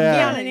idea of got what it'll it. be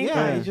Yeah. on an Yeah,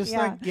 incline. you just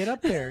like get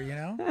up there, you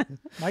know.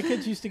 My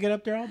kids used to get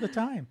up there all the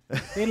time.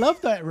 They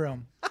love that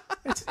room.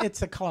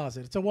 It's a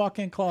closet. It's a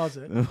walk-in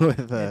closet.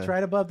 With, It's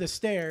right above the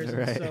stairs, and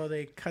right. so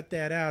they cut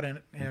that out, and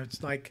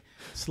it's like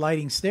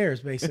sliding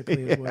stairs,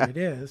 basically, is what it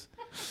is.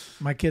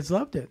 My kids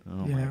loved it.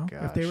 Oh you my know,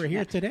 if they gosh. were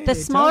here today, The they'd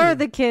tell smaller you.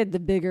 the kid, the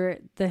bigger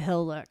the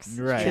hill looks.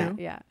 Right. Yeah. True.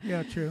 Yeah.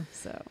 Yeah, true.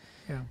 So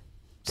Yeah.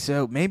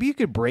 So maybe you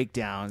could break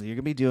down. You're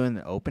gonna be doing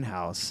the open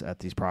house at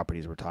these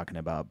properties we're talking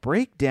about.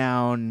 Break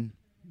down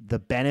the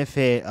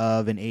benefit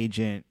of an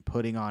agent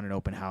putting on an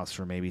open house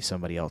for maybe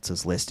somebody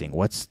else's listing.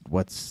 What's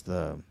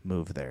the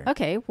move there?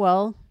 okay,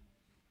 well,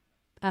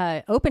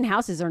 open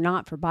houses are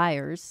not for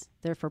buyers;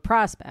 they're for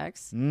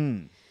prospects.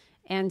 Mm.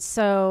 And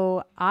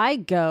so I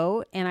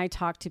go and I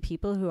talk to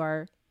people who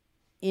are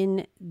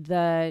in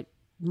the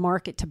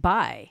market to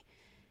buy.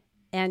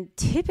 And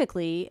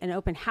typically, an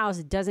open house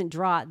doesn't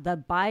draw the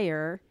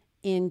buyer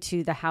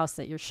into the house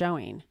that you're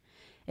showing,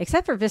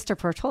 except for Vista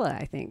Portola,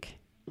 I think.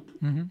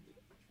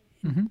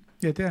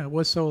 Yeah, it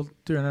was sold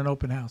during an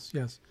open house.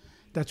 Yes,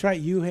 that's right.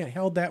 You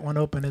held that one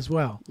open as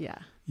well. Yeah.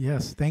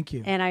 Yes, thank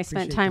you. And I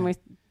spent Appreciate time that. with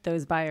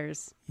those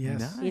buyers, Yes.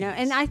 Nice. you know,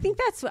 and I think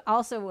that's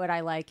also what I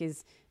like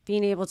is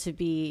being able to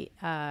be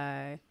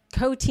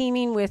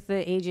co-teaming with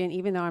the agent,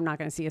 even though I'm not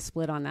going to see a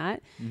split on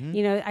that.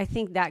 You know, I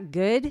think that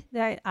good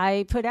that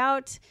I put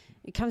out,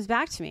 it comes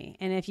back to me.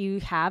 And if you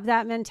have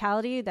that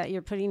mentality that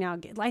you're putting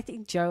out, I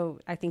think, Joe,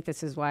 I think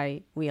this is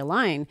why we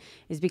align,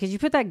 is because you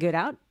put that good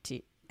out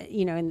to,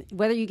 you know, and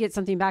whether you get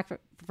something back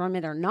from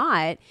it or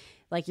not,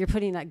 like you're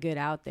putting that good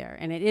out there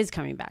and it is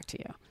coming back to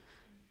you.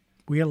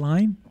 We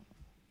align?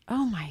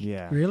 Oh my,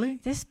 Yeah. Really?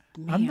 this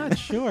man. I'm not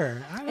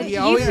sure. I don't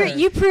Yeah, oh, know. yeah.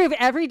 You prove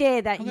every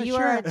day that I'm not you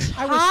are a sure.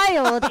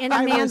 child in a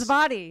I man's was-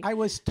 body. I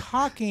was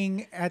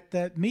talking at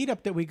the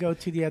meetup that we go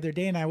to the other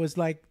day, and I was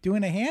like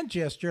doing a hand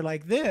gesture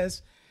like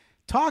this,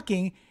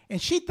 talking, and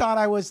she thought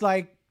I was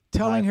like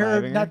telling her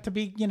High-fiving her? not to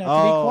be, to be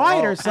Oh,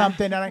 quiet oh. or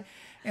something.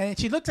 And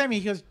she looked at me.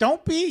 She goes,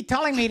 "Don't be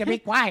telling me to be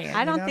quiet."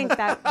 I don't think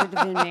that would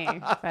have been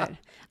me, but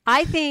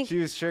I think She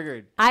was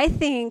triggered.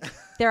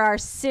 there are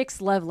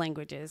 6 love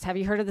languages. Have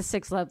you heard of the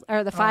 6 love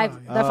or the 5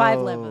 yeah. the 5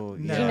 Oh, love? No,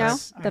 Did you know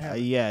yes, I the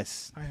haven't.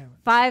 Yes. I haven't.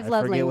 5 I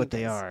love forget languages? what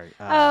they are.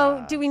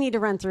 Oh, do we need to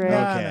run through it? No,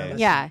 Okay. let's-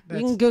 Yeah, you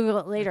let's- can Google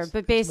it later. let's- But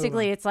let's move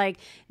basically, on. it's like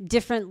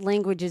different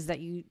languages that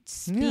you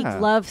speak Yeah.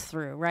 love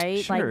through, right?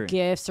 Sure. Like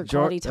gifts or Jo-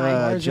 quality time.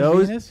 Mars and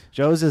Venus?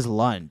 Joe's is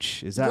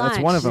lunch. Is that that's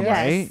one of them, yes,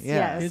 right? Yeah.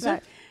 Yes. Is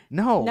it?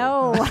 No.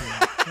 No.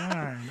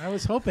 Darn, I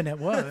was hoping it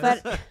was.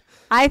 But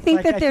I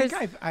think that there's.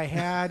 I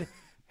had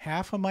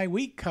half of my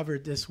week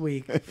covered this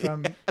week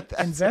from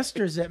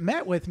investors that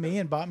met with me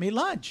and bought me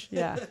lunch.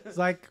 Yeah. It's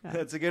like,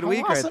 That's a good how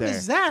week right awesome there.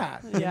 is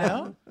that? You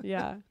know?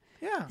 Yeah.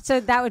 Yeah. So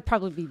that would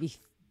probably be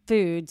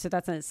food. So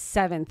that's a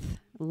 7th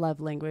love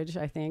language,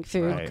 I think.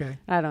 Food. Right. Okay.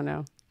 I don't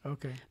know.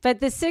 Okay. But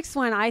the 6th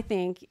one, I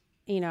think,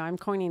 I'm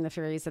coining the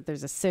phrase that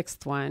there's a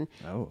 6th one,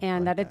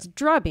 and that it's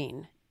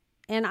drubbing.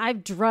 And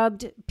I've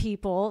drubbed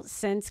people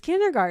since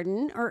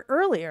kindergarten or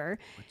earlier.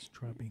 What's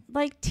drubbing?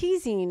 Like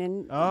teasing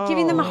and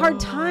giving them a hard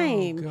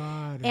time.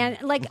 God.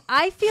 And like,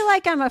 I feel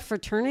like I'm a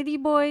fraternity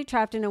boy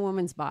trapped in a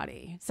woman's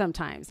body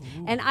sometimes.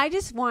 Ooh. And I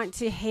just want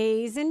to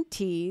haze and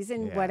tease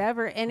and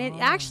whatever. And it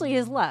actually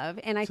is love.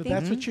 And I So think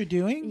that's what you're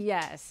doing?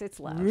 yes, it's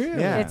love.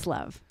 Really? Yeah. It's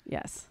love.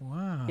 Yes.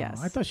 Wow.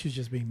 Yes. I thought she was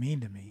just being mean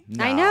to me.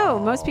 I know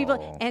most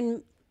people,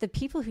 and the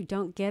people who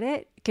don't get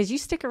it, because you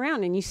stick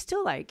around and you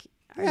still like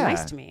are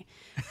nice to me.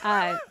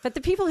 But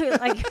the people who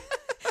like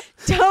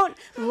don't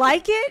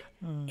like it,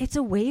 it's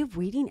a way of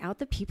weeding out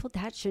the people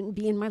that shouldn't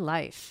be in my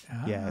life.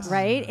 Yes.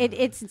 Right?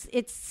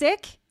 It's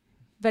sick,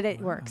 but it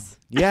works.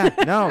 Yeah.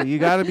 No, you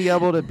got to be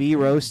able to be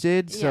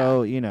roasted.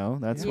 So,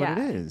 that's what it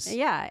is.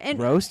 Yeah. And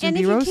Roast and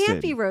if be you roasted.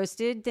 can't be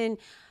roasted, then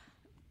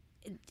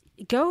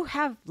go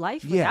have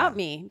life without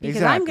me, because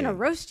exactly. I'm going to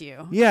roast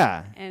you.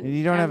 Yeah. And- And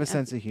you don't have a and-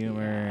 sense of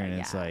humor. And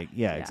it's yeah, like,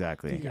 You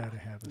exactly. got to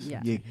have a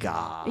Yeah. You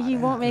got You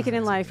won't make it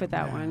in life with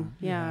that one.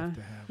 you Yeah. have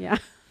to have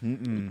it.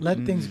 Yeah. Let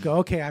things go.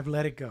 Okay, I've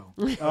let it go.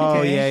 Oh,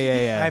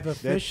 Okay? yeah. I've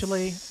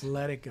officially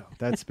let it go.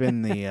 That's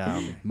been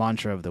the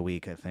mantra of the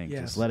week, I think.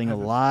 Yes. Just letting a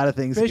I've lot of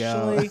things go.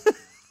 Officially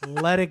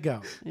let it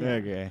go.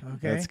 Okay.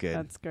 That's good.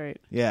 That's great.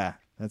 Yeah,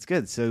 that's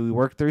good. So we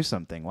worked through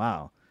something.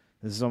 Wow.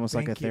 This is almost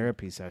like a Thank you.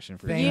 therapy session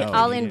for Thank you. you.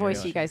 I'll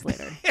invoice you guys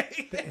later.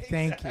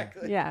 Thank you.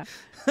 Yeah.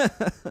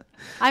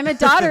 I'm a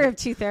daughter of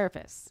 2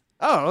 therapists.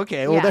 Oh,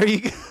 okay. Well, Yeah. there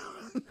you go.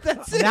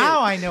 That's it.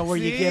 Now I know where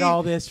you See? get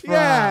all this from.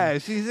 Yeah,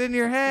 she's in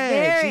your head.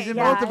 Very- She's in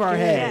yeah, both of our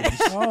yeah.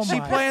 heads. Oh She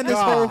my planned this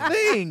God. whole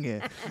thing.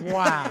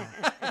 Wow.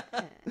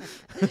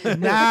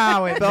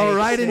 Now it Fell makes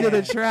right into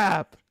the sense.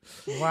 trap.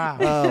 Wow.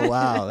 Oh,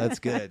 wow. That's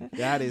good.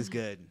 That is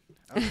good.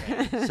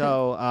 Okay.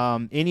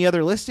 So, any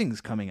other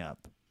listings coming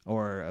up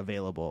or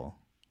available?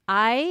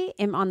 I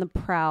am on the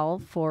prowl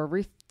for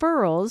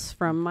referrals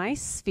from my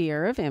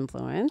sphere of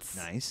influence.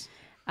 Nice.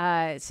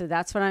 So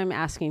that's what I'm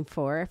asking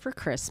for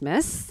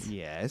Christmas.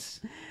 Yes.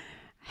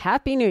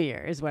 Happy New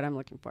Year is what I'm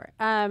looking for.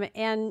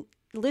 And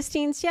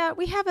listings, yeah,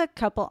 we have a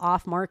couple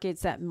off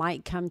markets that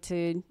might come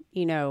to,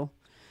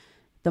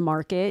 the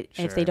market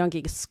if they Sure. don't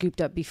get scooped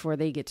up before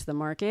they get to the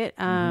market.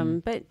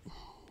 But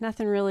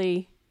nothing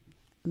really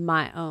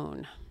my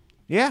own.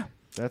 Yeah.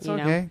 That's You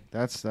know? okay.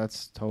 That's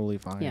totally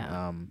fine.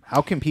 Yeah.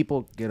 How can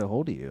people get a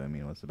hold of you? I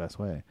mean, what's the best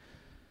way?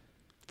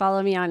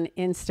 Follow me on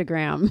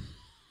Instagram.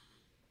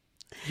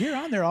 You're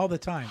on there all the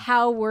time.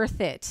 How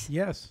worth it?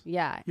 Yes.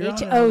 Yeah. You're on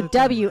there all the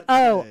time.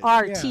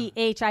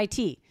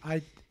 HOWORTHIT.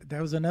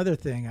 That was another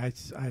thing. I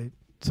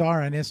saw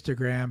her on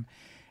Instagram,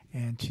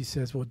 and she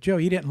says, "Well, Joe,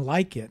 you didn't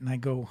like it." And I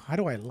go, "How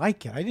do I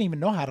like it? I didn't even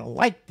know how to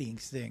like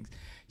these things."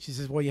 She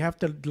says, "Well, you have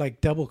to like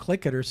double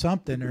click it or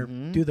something, or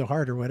do the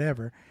heart or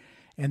whatever."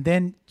 And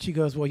then she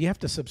goes, "Well, you have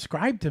to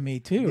subscribe to me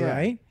too, Yeah.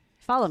 right?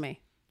 Follow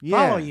me.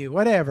 Yeah. Follow you,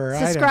 whatever.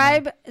 I don't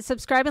know."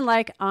 Subscribe and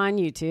like on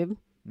YouTube.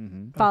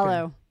 Mm-hmm.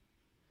 Follow.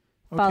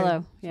 Okay.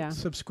 Follow. Yeah.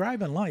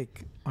 Subscribe and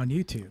like on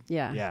YouTube.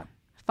 Yeah. Yeah.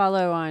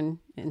 Follow on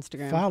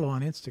Instagram. Follow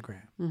on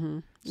Instagram. Mm-hmm.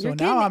 So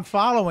now I'm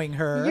following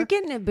her. You're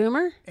getting it,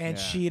 Boomer. And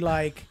Yeah. she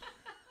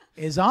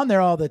is on there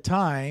all the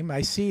time.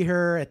 I see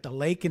her at the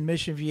lake in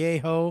Mission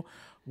Viejo,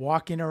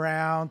 walking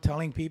around,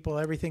 telling people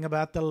everything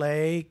about the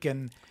lake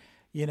and,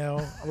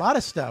 a lot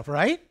of stuff,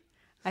 right?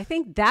 I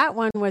think that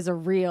one was a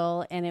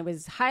reel, and it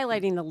was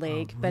highlighting the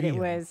lake, but it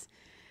reel. was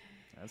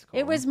That's cool.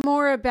 it was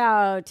more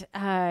about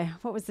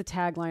what was the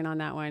tagline on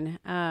that one?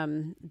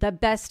 The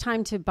best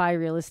time to buy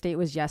real estate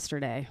was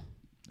yesterday.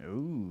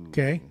 Ooh.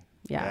 Okay.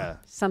 Yeah,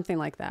 something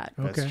like that.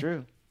 That's Okay.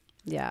 true.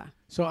 Yeah.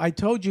 So I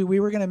told you we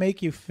were going to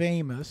make you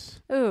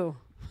famous, Ooh.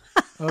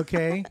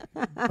 okay,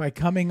 by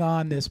coming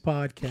on this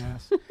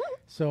podcast.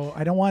 So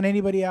I don't want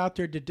anybody out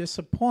there to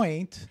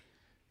disappoint.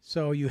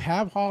 So you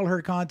have all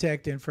her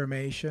contact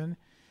information.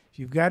 If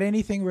you've got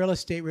anything real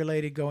estate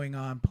related going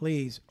on,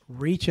 please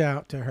reach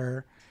out to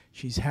her.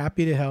 She's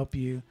happy to help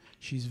you.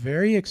 She's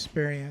very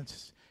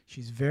experienced.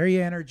 She's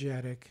very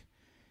energetic.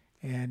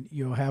 And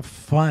you'll have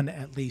fun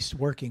at least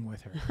working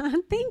with her.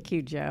 Thank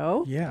you,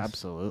 Joe. Yes.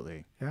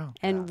 Absolutely. Yeah.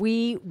 And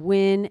we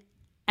win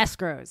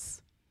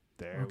escrows.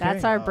 There. Okay.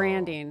 That's our Oh.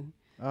 branding.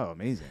 Oh,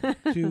 amazing.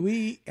 Do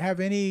we have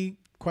any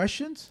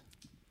questions?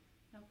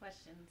 No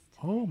questions.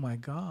 Oh my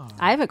God.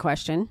 I have a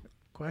question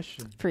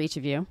Question. for each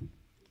of you.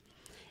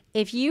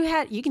 If you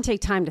can take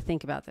time to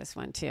think about this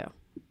one too.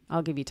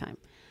 I'll give you time.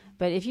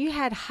 But if you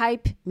had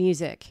hype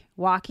music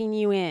walking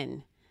you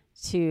in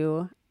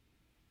to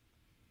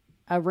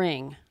a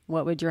ring,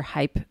 what would your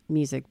hype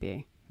music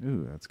be?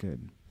 Ooh, that's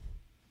good.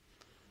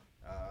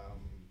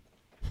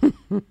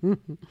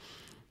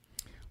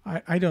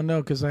 I don't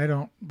know because I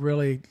don't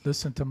really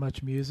listen to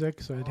much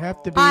music, so it'd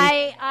have to be.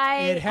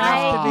 It'd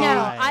have to be-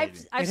 no, I've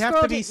It'd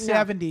have to be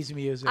scrolled it- no. 70s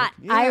music. I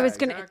Yeah, was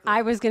gonna exactly.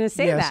 I was gonna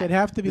say Yes, that. it'd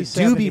have to be The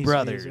 70s Doobie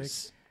Brothers.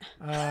 music.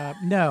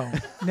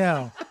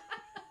 No.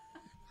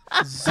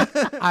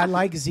 I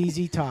like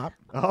ZZ Top.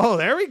 Oh,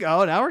 there we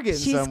go. Now we're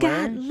getting She's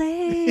somewhere. got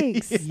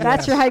legs. Yes.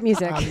 That's your hype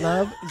music. I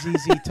love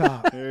ZZ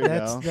Top. There you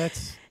go.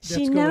 Let's She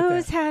go with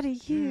knows that. how to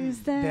use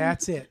them.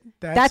 That's it.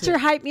 That's it. your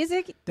hype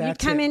music. You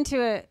That's come it.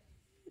 into it.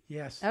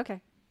 Yes.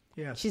 Okay.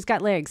 Yes. She's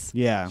got legs.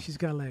 Yeah. She's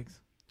got legs.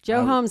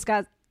 Joe Holmes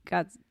got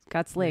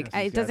legs.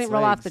 Yes, It she's doesn't got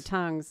roll off legs. the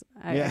tongues.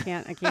 I Yeah.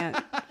 can't do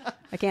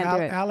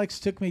it. Alex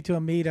took me to a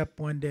meetup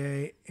one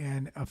day,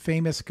 and a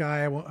famous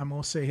guy, I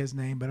won't say his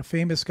name, but a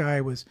famous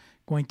guy was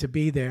going to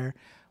be there.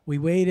 We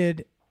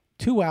waited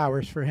 2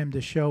 hours for him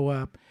to show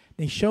up.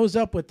 And he shows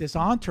up with this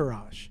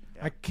entourage.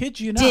 I kid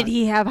you not. Did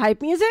he have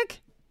hype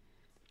music?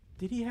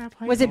 Did he have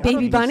hype Was it music? I don't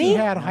Baby think Bunny? He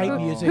had hype No.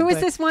 music. Who was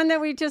but- this one that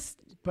we just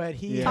But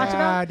he Talked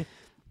about?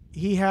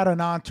 had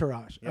an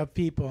entourage of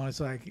people, and it's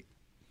like,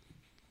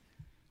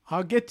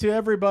 I'll get to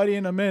everybody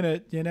in a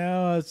minute.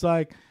 It's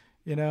like,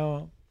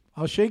 I'll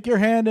shake your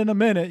hand in a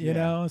minute.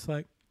 It's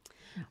like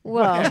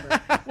well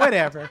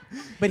whatever.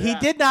 But he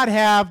did not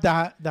have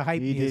the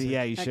hype You did, music.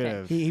 yeah, you should Okay.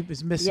 have. He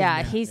was missing.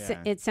 yeah, that. Yeah.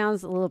 it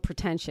sounds a little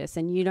pretentious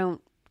and you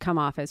don't come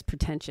off as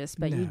pretentious,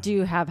 but you No.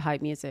 do have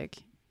hype music.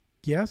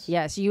 Yes.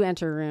 Yes, you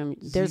enter a room.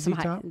 There's ZZ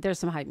Top? there's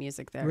some hype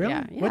music there. Really?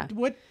 Yeah.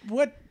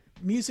 What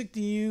music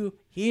do you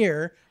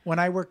hear when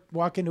I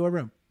walk into a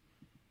room?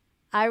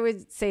 I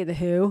would say The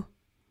Who.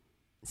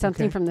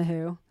 Something Okay. from The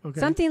Who. Okay.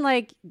 Something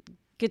like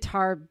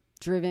guitar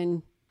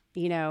driven,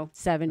 Let's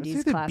 70s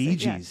say the classic. Bee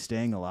Yeah. Gees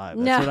staying alive.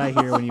 No. That's what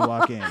I hear when you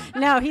walk in.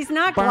 No, he's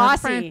not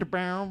glossy.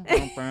 no,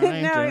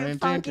 it's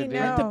funky, no.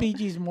 Aren't the Bee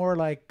Gees more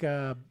like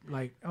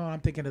I'm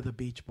thinking of the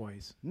Beach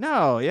Boys.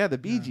 No, yeah, the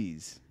Bee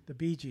Gees. The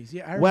Bee Gees.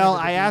 Yeah. Well, remember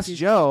the I Bee asked Gees.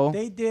 Joe.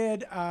 They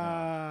did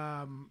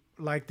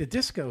like the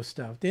disco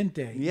stuff, didn't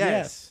they?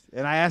 Yes.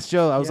 And I asked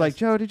Joe, I was Yes. like,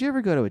 Joe, did you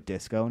ever go to a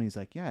disco? And he's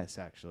like, yes,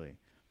 actually.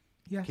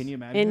 Yes. Can you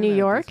imagine? In him New at a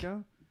York?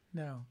 disco?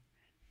 No.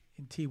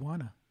 In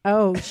Tijuana.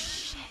 Oh,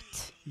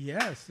 shit.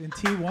 Yes, in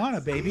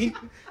Tijuana, baby.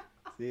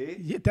 See?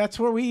 Yeah, that's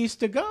where we used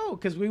to go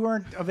because we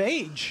weren't of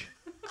age.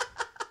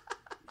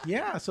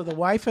 Yeah, so the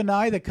wife and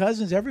I, the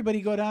cousins,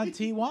 everybody go down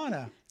to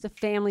Tijuana. It's a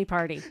family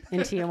party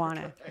in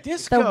Tijuana.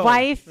 Disco. The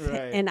wife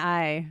Right. and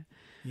I.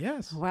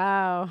 Yes.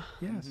 Wow.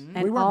 Yes.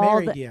 And We weren't all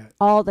married the, yet.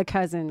 all the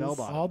cousins. Bell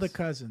bottoms. All the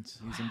cousins.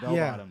 Using bell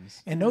Yeah.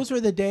 bottoms. And those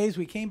were the days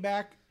we came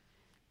back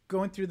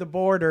going through the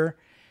border,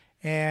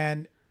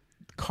 and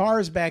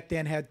cars back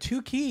then had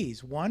two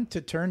keys, one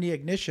to turn the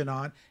ignition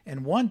on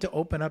and one to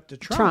open up the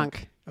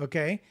trunk.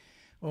 Okay.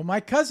 Well, my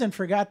cousin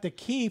forgot the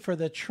key for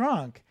the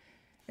trunk.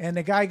 And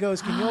the guy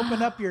goes, "Can you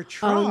open up your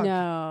trunk?"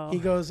 no. He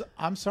goes,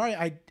 "I'm sorry,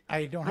 I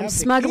don't have I'm the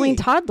smuggling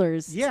key."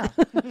 toddlers. Yeah.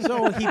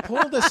 So he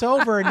pulled us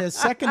over in the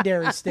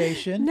secondary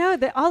station. No,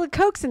 all the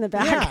Coke's in the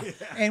back. Yeah.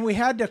 And we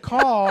had to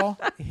call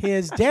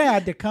his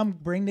dad to come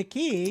bring the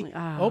key,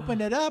 open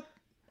it up.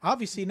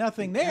 Obviously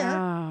nothing there,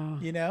 Oh.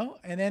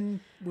 and then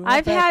we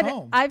went back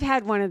home. I've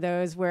had one of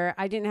those where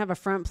I didn't have a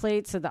front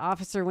plate, so the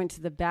officer went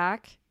to the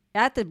back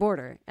at the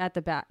border,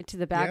 to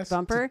the back Yes,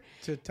 bumper.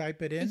 to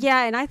type it in.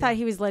 Yeah, and I thought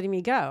he was letting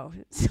me go.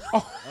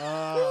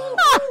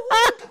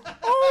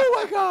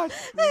 Oh my God.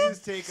 Please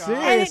take off.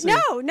 Seriously?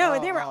 No,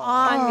 they were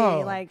on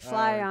me, like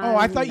fly on. Oh,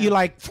 I thought you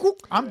like,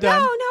 I'm No,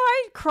 done.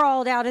 I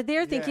crawled out of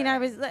there thinking Yeah.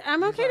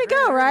 I'm okay to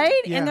go, right?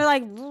 Yeah. And they're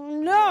like,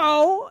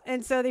 no.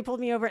 And so they pulled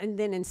me over and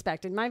then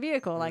inspected my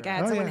vehicle. Like I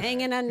had Oh, someone yeah.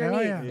 hanging Oh,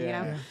 underneath, yeah. you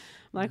know? Yeah.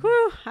 I'm like,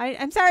 whoo,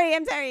 I'm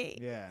sorry.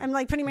 Yeah. I'm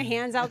like putting my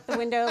hands out the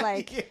window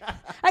like,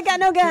 I got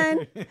no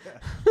gun.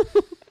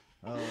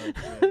 Oh,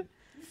 that's good.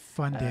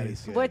 Fun That is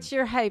days. good. What's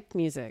your hype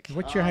music?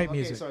 What's your hype okay,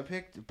 music? So I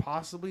picked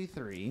possibly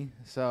 3.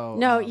 So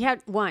No, you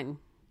had one.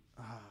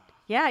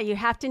 Yeah, you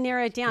have to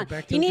narrow it down.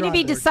 back to You the need to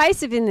be drawing board.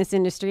 decisive in this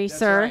industry, that's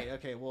sir. right.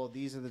 Okay, well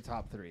these are the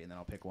top 3, and then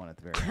I'll pick one at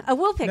the very end.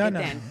 We'll pick No, it no.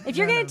 then. If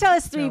you're No, going no. to tell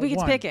us 3, No, we get to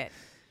one. pick it.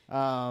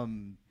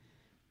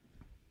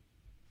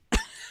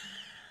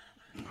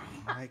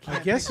 I, can't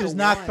I guess pick there's the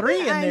not one.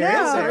 3 in I there.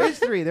 know. Is There there? is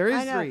 3. There I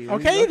is know. 3.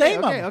 Okay,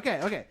 name 'em.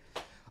 Okay.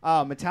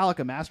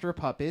 Metallica, Master of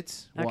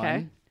Puppets. Okay.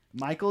 1.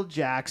 Michael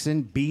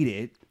Jackson, Beat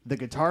It, the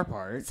guitar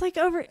part, It's like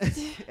over.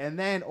 and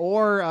then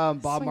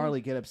Bob Swing.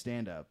 Marley, Get Up,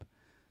 Stand Up.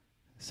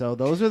 So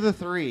those are the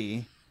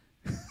 3.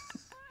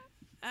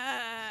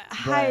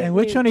 hype And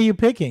which music. one are you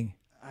picking?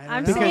 I don't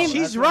I'm know. Because saying-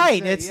 she's That's what I'm right.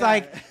 saying, It's yeah.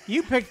 like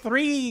you pick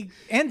 3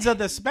 ends of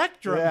the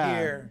spectrum Yeah.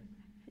 here.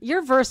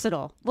 You're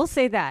versatile. We'll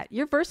say that.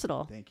 You're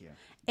versatile. Thank you.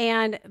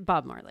 And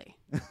Bob Marley.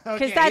 Because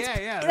Okay, that's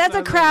yeah, that's a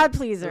what I'm crowd saying.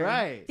 pleaser.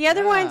 Right. The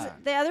other yeah.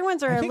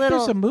 ones are I a think little.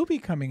 there's a movie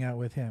coming out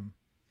with him.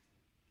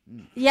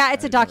 Yeah,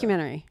 it's a didn't know that.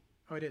 documentary.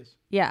 Oh, it is.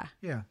 Yeah.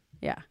 Yeah.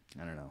 Yeah.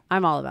 I don't know.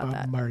 I'm all about Bob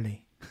that.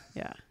 Marley.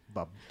 Yeah.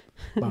 Bob.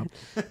 Bob.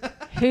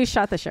 Who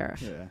shot the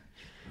sheriff? Yeah.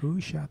 Who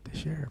shot the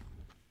sheriff?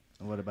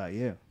 What about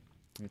you?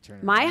 Let me turn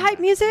it My around hype back.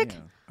 music?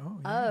 Yeah. Oh,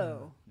 yeah.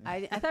 Oh,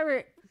 I thought we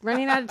were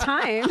running out of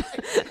time.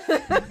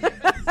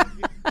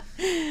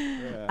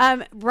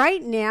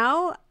 Right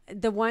now,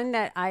 the one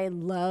that I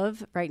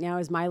love right now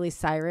is Miley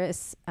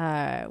Cyrus.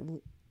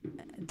 Oh,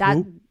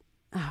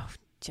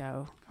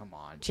 Joe. Come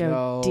on,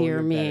 Joe, dear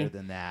you're me. better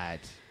than that.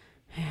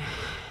 He's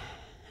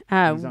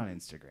on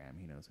Instagram.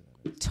 He knows who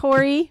that is.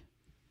 Tori,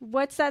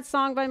 what's that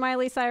song by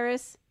Miley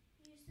Cyrus?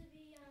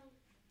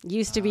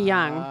 Used to be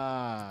young.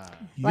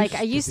 Like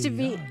I used to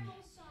be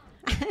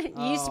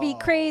used to be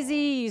crazy,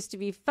 used to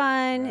be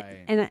fun.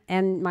 Right.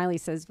 And Miley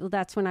says, well,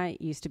 that's when I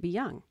used to be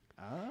young.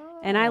 Oh.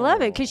 And I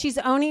love it because she's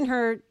owning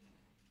her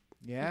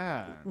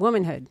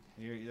womanhood.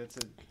 That's a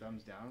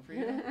thumbs down for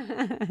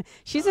you?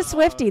 She's a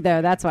Swiftie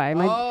though, that's why.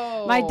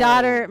 My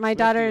daughter's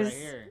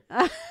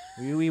right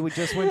we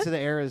just went to the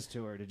Eras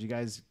tour. Did you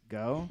guys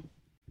go?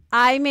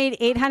 I made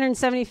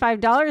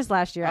 $875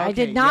 last year. Okay, I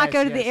did not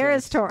go to the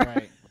Eras tour.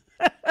 Right.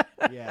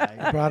 Yeah,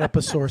 I brought up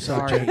a sore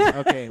subject.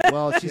 Okay,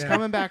 well, she's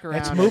coming back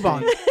around. Let's move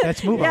on.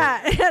 Let's move on.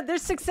 Yeah,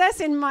 there's success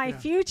in my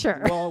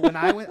future. Well, when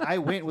I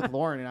went with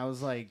Lauren, and I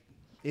was like,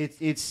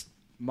 it's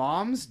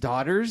moms,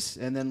 daughters,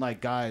 and then like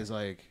guys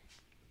like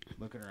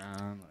looking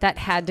around. Like, that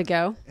had to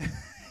go.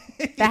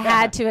 That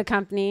had to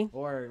accompany.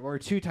 Or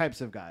two types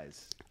of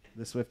guys.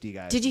 The Swiftie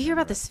guys. Did you hear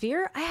about the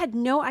Sphere? I had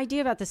no idea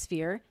about the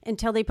Sphere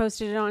until they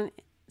posted it on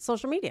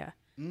social media.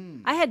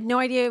 I had no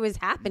idea it was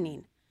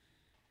happening.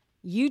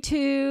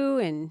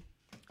 U2 and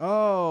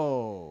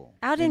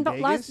out in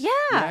Vegas?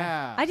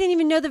 yeah. I didn't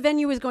even know the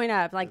venue was going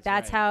up. Like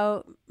that's right.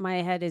 how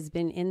my head has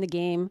been in the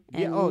game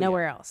and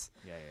nowhere else.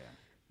 Yeah.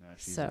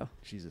 No,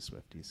 she's a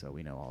Swiftie, so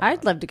we know all.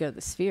 I'd love to go to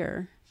the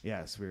Sphere.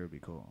 Yeah, Sphere would be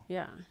cool.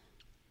 Yeah.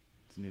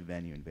 It's a new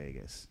venue in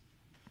Vegas.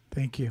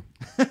 Thank you.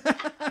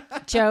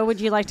 Joe, would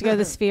you like to go to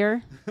the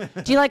Sphere?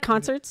 Do you like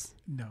concerts?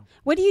 No.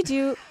 What do you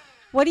do?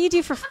 What do you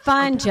do for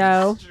fun,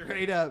 Joe?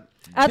 Straight up.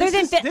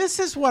 This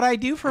is what I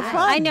do for fun.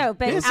 I know,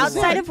 but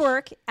outside of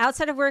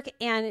work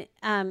and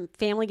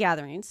family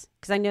gatherings,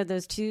 because I know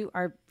those two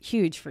are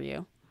huge for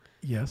you.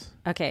 Yes.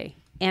 Okay.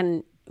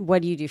 And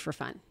what do you do for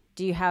fun?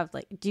 Do you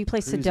play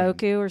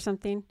Sudoku or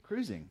something?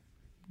 Cruising.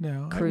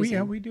 No.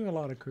 Cruising. We do a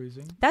lot of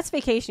cruising. That's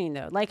vacationing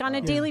though. Like on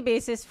a daily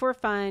basis for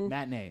fun.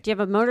 Matinee. Do you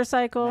have a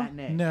motorcycle?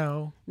 Matinee.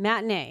 No.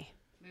 Matinee.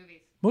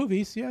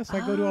 Movies, yes. I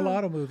go to a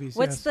lot of movies.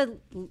 What's yes.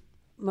 the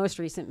most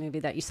recent movie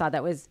that you saw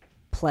that was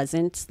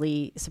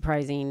pleasantly,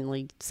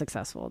 surprisingly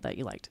successful that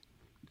you liked?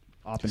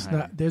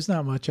 Oppenheimer. There's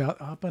not much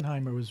out.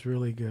 Oppenheimer was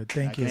really good.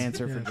 Thank you.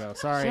 Answer for Joe.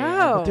 Sorry.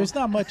 Joe. But there's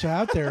not much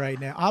out there right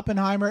now.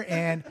 Oppenheimer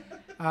and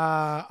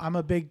I'm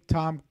a big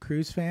Tom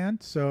Cruise fan,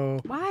 so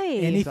Why?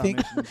 anything.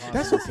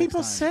 That's what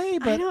people 6 times. say,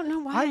 but I don't know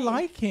why. I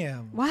like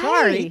him. Why?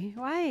 Sorry,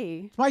 Why?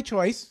 it's my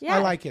choice. Yeah, I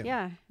like him.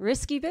 Yeah,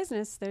 risky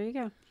business. There you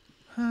go.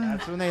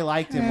 That's when they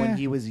liked him when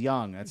he was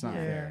young. That's not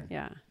fair.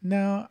 Yeah.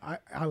 No,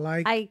 I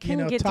like I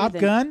couldn't get Top through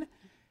the- Gun.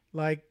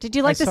 Like, Did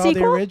you like I the saw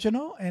sequel? the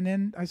original, and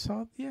then I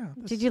saw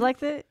Did you like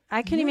the?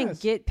 I couldn't even Yes.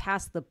 get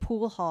past the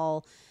pool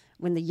hall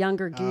when the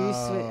younger goose.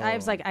 I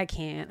was like, I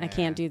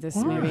can't do this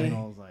movie.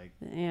 Original's like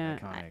Yeah,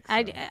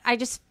 iconic, so. I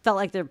just felt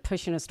like they're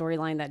pushing a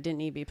storyline that didn't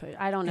need to be pushed.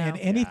 I don't know. and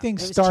anything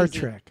It was Star cheesy.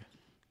 Trek.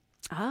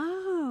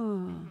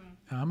 Oh,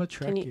 I'm a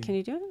Trekkie. can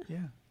you do it? Yeah,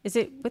 Is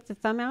it with the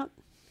thumb out?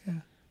 yeah,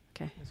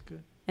 Okay, that's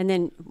good. and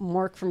then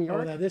Mork from Oh,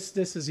 York. now this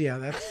is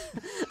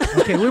that's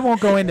okay. We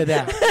won't go into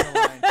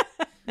that.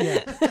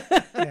 Yeah.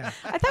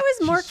 I thought it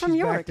was Mork from she's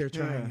York. back there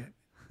trying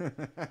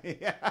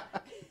it.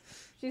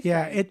 She's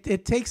Yeah, trying.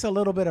 it takes a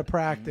little bit of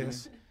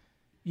practice.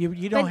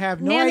 You don't But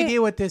have no Nanu-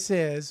 idea what this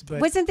is,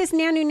 but Wasn't this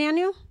Nanu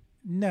Nanu? Live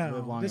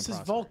no, long this and is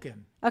prosper.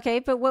 Vulcan. Okay,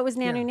 but what was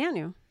Nanu Yeah.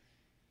 Nanu?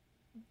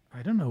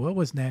 I don't know what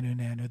was Nanu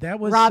Nanu. That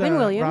was Robin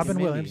Williams. Robin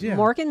Mindy. Williams. Yeah.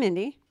 Mork and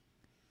Mindy.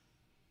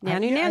 Nanu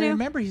I Nanu.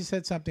 remember he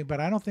said something, but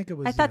I don't think it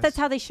was. I thought that's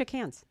this. how they shook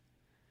hands.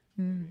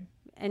 And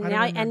I now, don't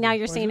and now remember.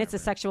 you're Was saying it? it's a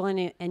sexual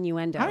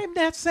innuendo. I'm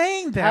not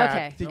saying that.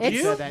 Okay. Did It's-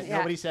 you? Said that. Yeah.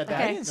 Nobody said that.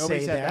 Okay. I didn't Nobody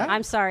say said that.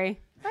 I'm sorry.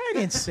 I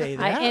didn't say I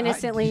that.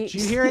 innocently- Did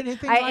you hear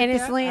anything? I like that?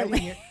 innocently- I didn't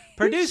hear-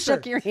 Producer,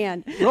 Shook your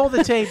hand. roll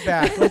the tape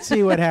back. Let's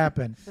see what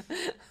happened.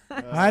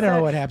 I don't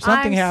know what happened.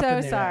 Something I'm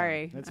happened so there.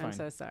 sorry. That's I'm fine.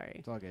 so sorry.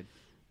 It's all good.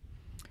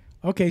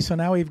 Okay, so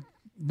now we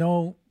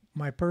know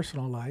my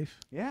personal life.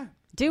 Yeah.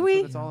 Do That's we?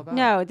 what it's all about.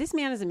 No, this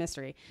man is a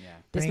mystery. Yeah.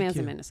 This Thank man's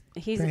you. a mystery.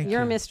 Thank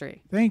You're a you.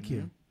 mystery. Thank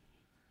you.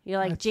 You're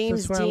like That's-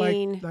 James that's what I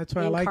Dean like, that's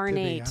what I like to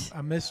be. incarnate. I'm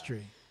a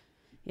mystery.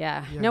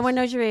 Yeah. Yes. No one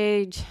knows your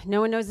age.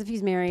 No one knows if he's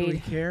Do we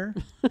married. care?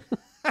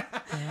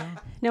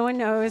 No one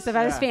knows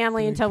about his Yeah.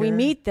 family Do we until we care?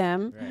 meet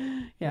them.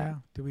 Right. Yeah.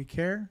 Do we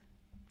care?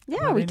 Yeah,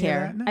 About we any of care.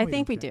 that? No, I we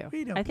think don't we care. do.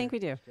 We don't I think we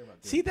do.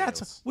 See,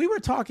 we were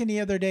talking the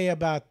other day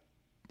about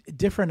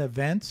different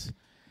events,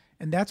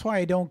 and that's why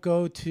I don't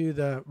go to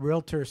the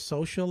realtor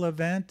social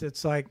event.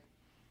 It's like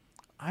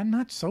I'm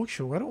not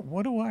social.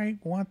 What do I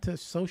want to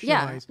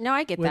socialize? No,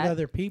 I get with that.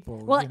 other people.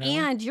 Well, you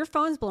know? and your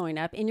phone's blowing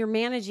up, and you're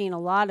managing a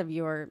lot of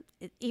your,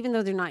 even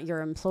though they're not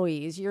your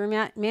employees, you're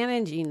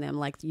managing them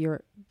like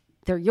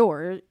they're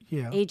your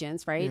Yeah.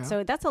 agents, right? Yeah.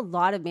 So that's a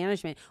lot of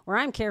management. Where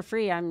I'm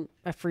carefree, I'm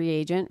a free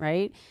agent,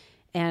 right?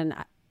 And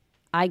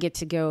I get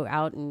to go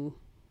out and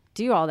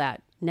do all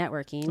that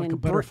networking like and a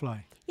butterfly.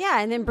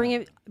 and then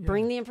bring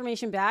the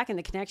information back and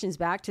the connections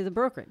back to the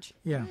brokerage.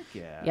 Yeah.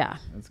 Yeah. Yeah.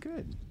 That's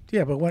good.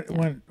 Yeah, but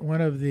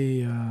one of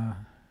the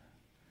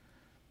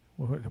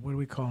what do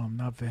we call them?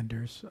 Not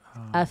vendors.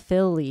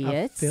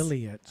 Affiliates.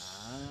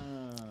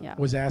 Yeah.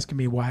 Was asking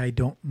me why I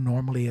don't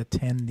normally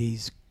attend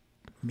these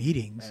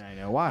meetings. And I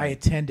know why. I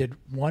attended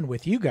one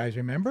with you guys.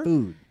 Remember?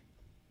 Food.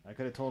 I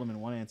could have told him in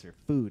one answer.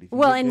 Food.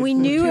 Well, and we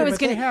knew it was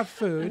going to have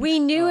food. We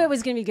knew it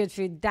was going to be good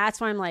food.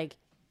 That's why I'm like,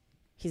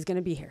 he's going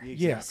to be here.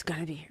 Yeah, he's going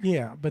to be here.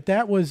 Yeah, but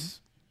that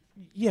was,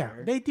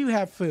 they do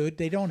have food.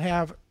 They don't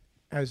have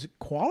as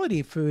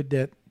quality food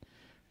that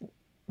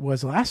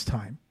was last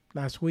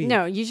week.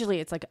 No,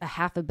 usually it's like a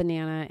half a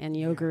banana and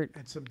yogurt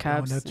and some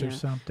cups, donuts or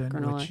something.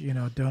 granola.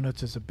 Which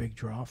donuts is a big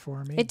draw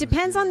for me. It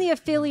depends on the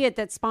affiliate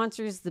that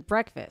sponsors the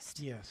breakfast.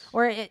 Yes,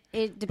 or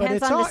it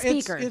depends on the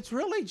speaker. It's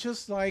really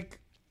just like,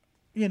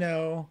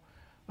 a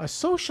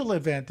social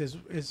event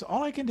is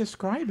all I can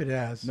describe it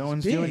as. No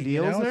one's doing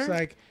deals there? It's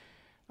like,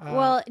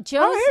 well, Joe.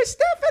 Oh, here's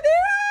Stefani!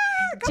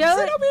 Come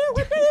sit over here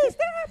with me,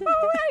 Stefani!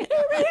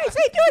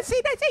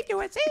 I say do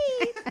a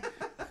seat.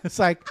 It's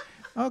like,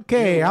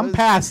 okay, I'm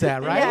past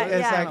that, right? Yeah,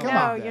 it's like, come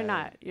on. No, you're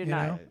not. You're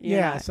not.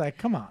 It's like,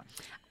 come on.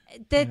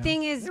 The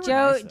thing is,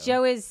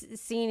 Joe is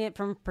seeing it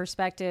from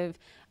perspective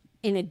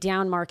in a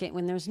down market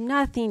when there's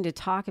nothing to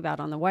talk about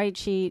on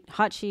the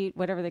hot sheet,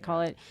 whatever they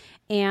call it.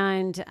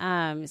 And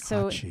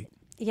so,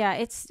 yeah,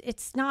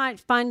 it's not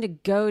fun to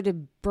go to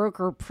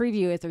broker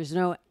preview if there's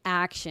no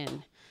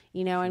action,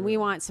 and we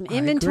want some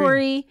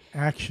inventory.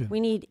 Action. We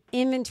need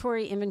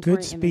inventory.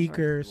 Good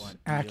speakers,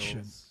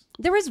 action.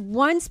 There was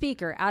one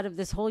speaker out of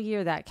this whole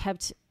year that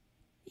kept,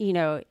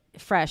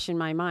 fresh in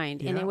my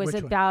mind. And it was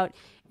about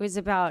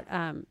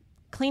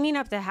cleaning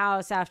up the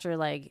house after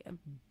like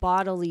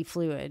bodily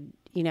fluid,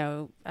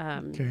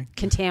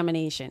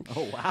 contamination.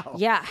 Oh, wow.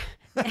 Yeah.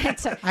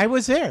 I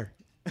was there.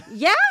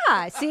 Yeah.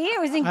 See,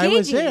 it was engaging. I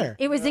was there.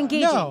 It was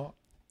engaging. No,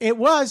 it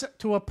was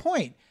to a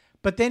point.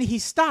 But then he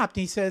stopped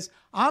and he says,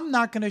 I'm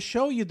not going to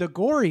show you the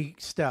gory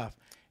stuff.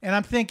 And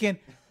I'm thinking,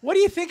 what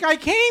do you think I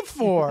came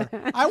for?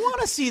 I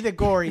want to see the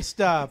gory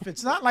stuff.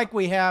 It's not like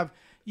we have,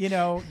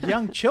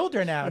 young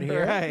children out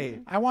here. Right.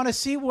 I want to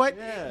see what,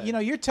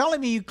 you're telling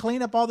me you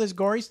clean up all this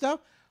gory stuff.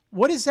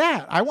 What is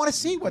that? I want to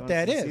see what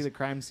that is. See the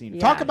crime scene.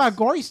 Talk about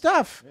gory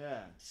stuff. Yeah.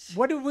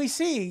 What did we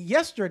see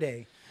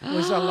yesterday?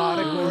 Was a lot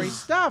of gory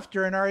stuff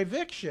during our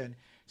eviction.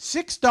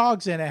 6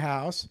 dogs in a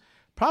house,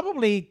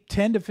 probably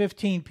 10 to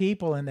 15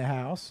 people in the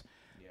house.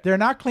 Yeah. They're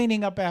not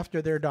cleaning up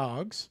after their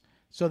dogs.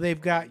 So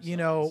they've got,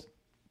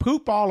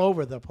 poop all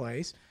over the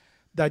place.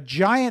 The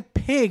giant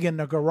pig in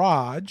the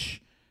garage,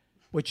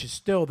 which is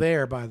still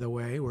there, by the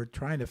way. We're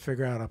trying to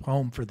figure out a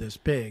home for this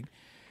pig.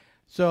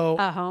 So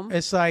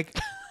it's like...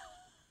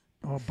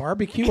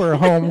 barbecue or a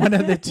home, one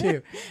of the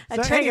two. A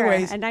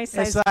nice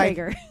size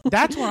trigger.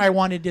 That's what I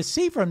wanted to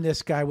see from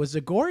this guy was the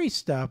gory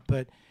stuff,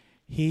 but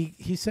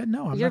he said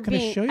no. I'm not going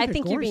to show you. I the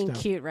think gory you're being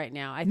stuff. cute right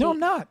now. No, I'm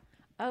not.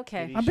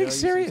 Okay, I'm being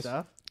serious.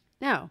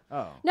 No,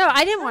 oh. No,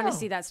 I didn't want to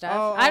see that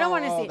stuff. I don't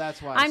want to see. That's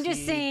why. I'm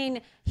just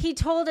saying he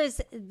told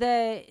us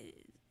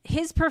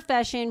his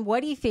profession,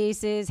 what he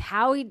faces,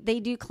 how they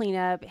do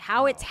cleanup,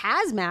 how it's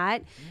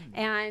hazmat,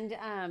 and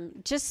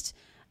just.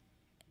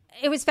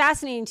 It was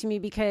fascinating to me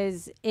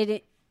because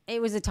it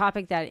was a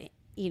topic that,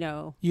 you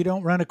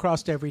don't run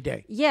across every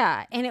day.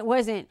 Yeah, and it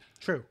wasn't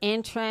true.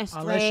 Interest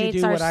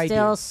rates are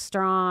still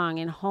strong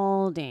and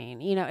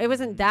holding. It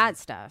wasn't that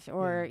stuff.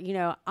 Or,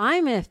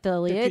 I'm an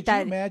affiliate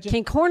that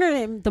can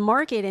corner the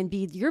market and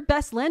be your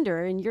best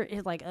lender, and you're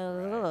like,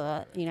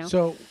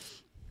 So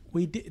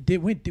we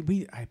did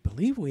we I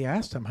believe we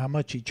asked him how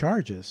much he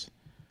charges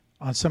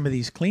on some of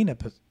these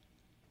cleanup.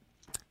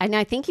 And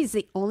I think he's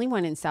the only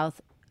one in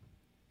South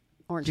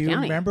Orange County. Do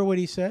you remember what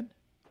he said?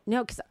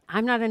 No, because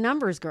I'm not a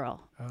numbers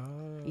girl.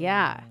 Oh.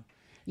 Yeah.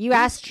 He's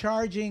asked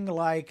charging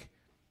like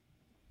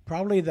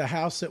probably the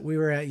house that we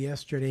were at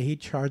yesterday. He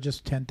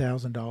charges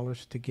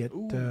 $10,000 to get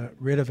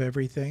rid of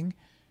everything.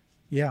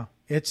 Yeah.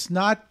 It's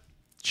not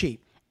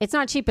cheap. It's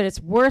not cheap, but it's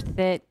worth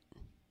it.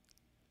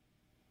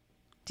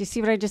 Do you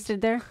see what I just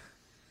did there?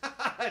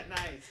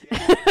 Nice.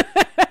 Yeah.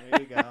 There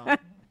you go.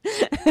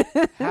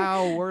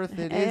 How worth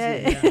it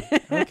is it?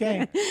 Yeah.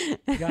 Okay.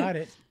 Got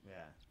it.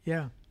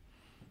 Yeah.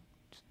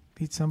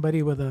 Need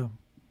somebody with a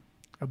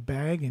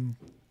bag and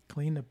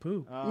clean the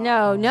poop.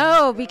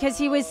 No, because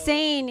he was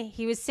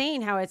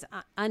saying how it's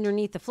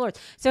underneath the floors.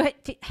 So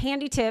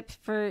handy tip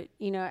for,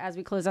 as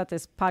we close out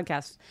this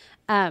podcast.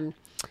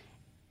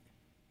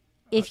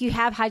 If you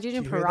have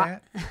hydrogen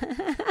peroxide.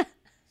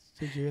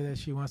 Did you hear that?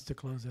 She wants to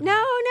close it.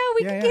 No,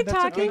 we can keep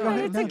talking.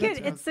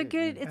 Okay. It's a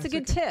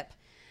good tip.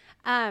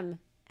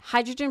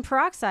 Hydrogen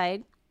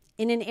peroxide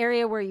in an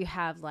area where you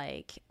have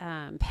like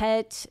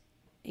pet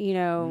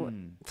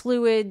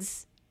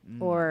fluids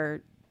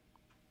or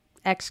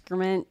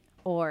excrement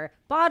or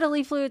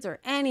bodily fluids or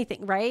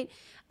anything, right?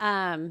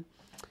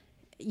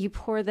 You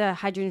pour the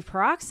hydrogen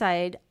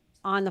peroxide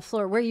on the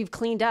floor where you've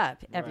cleaned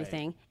up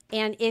everything. Right.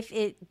 And if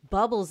it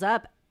bubbles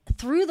up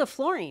through the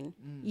flooring,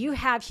 you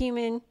have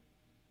stuff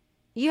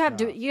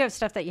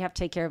that you have to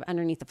take care of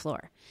underneath the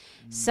floor.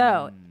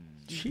 So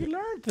She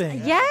learned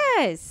things.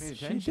 Yes.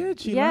 She did. She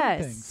learned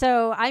Yes. things.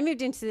 So I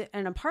moved into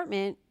an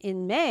apartment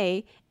in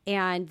May,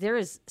 and there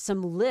is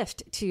some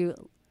lift to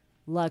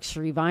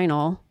luxury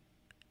vinyl.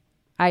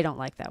 I don't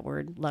like that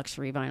word,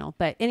 luxury vinyl.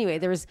 But anyway,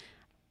 there was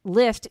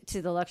lift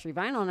to the luxury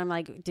vinyl, and I'm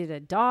like, did a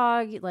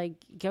dog like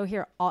go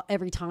here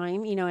every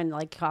time, and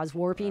like cause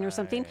warping or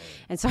something?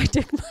 And so I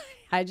took my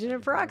hydrogen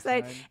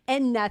peroxide,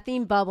 and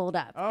nothing bubbled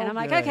up. Oh, and I'm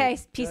like, good. okay,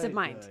 peace of Good,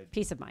 mind. good.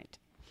 Peace of mind.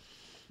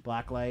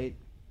 Black light.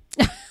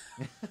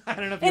 I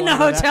don't know if In the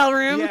hotel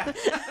room. Yeah.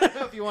 I don't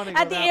know if you want to go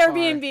At the that far.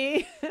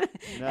 Airbnb.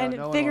 No, and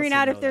no one figuring wants to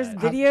out if know there's that.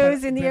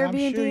 videos in the But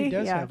Airbnb. I'm sure he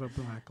does yeah. have a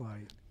black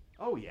light.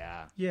 Oh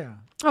yeah. Yeah.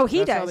 Oh,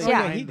 he That's how does. they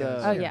Yeah. find he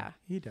does. the Oh, yeah.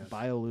 He does.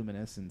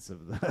 bioluminescence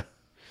of the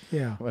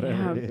Yeah.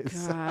 whatever Oh, it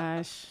is.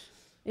 gosh.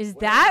 Is Whatever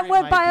that it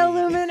what might be.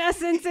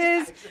 bioluminescence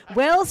is?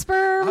 Whale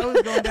sperm? I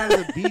was going down to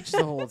the beach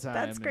the whole time.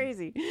 That's and-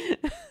 crazy.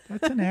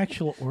 That's an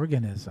actual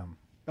organism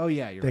Oh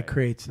yeah, you're that right.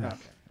 creates that.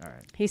 Okay. All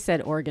right. He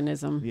said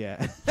organism.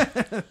 Yeah.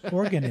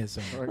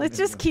 Organism. Let's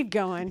just keep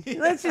going.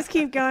 Let's just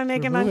keep going,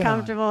 make We're him moving on.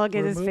 uncomfortable,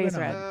 get We're his face moving on.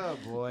 red. Oh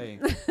boy.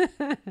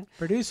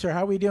 Producer,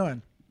 how we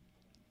doing?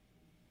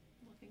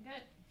 Looking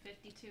good.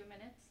 52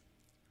 minutes.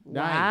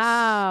 Nice.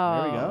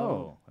 Wow. There we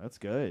go. That's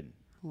good.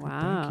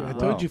 Wow. Thank you. I Wow.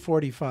 told you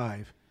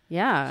 45,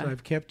 Yeah. so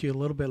I've kept you a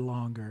little bit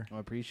longer. I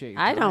appreciate your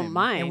I don't time.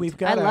 mind. And we've I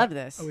got love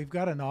this. We've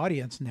got an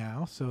audience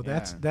now, so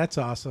Yeah. that's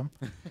awesome.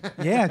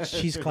 Yeah,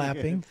 she's Very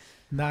clapping.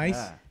 Nice.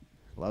 Yeah.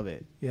 Love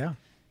it. Yeah.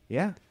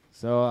 Yeah.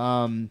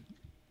 So,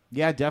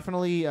 yeah,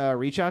 definitely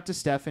reach out to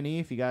Stefani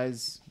if you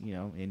guys,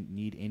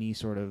 need any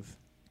sort of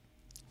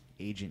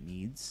agent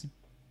needs.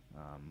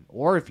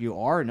 Or if you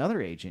are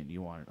another agent,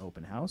 you want an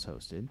open house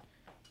hosted.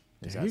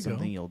 Is There that you go.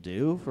 something you'll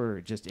do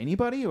for just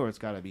anybody, or it's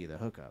got to be the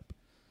hookup?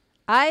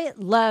 I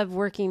love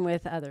working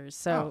with others.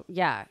 So,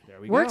 yeah. There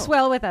we Works go.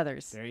 well with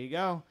others. There you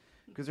go.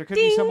 Because there could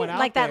Ding, be someone out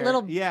like there. that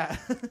little- Yeah.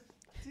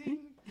 Ding.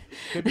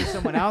 Could be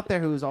someone out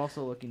there who's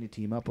also looking to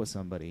team up with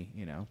somebody,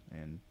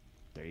 and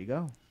there you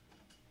go.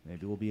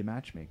 Maybe we'll be a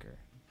matchmaker.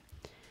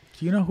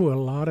 Do you know who a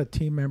lot of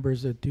team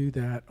members that do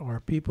that are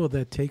people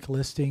that take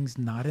listings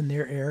not in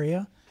their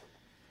area?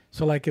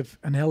 So like if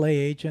an LA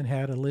agent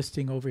had a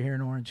listing over here in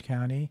Orange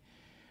County,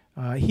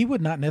 he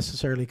would not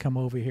necessarily come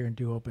over here and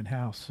do open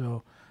house.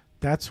 So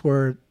that's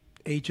where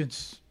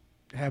agents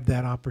have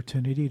that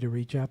opportunity to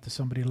reach out to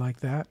somebody like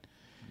that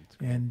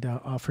and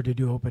offer to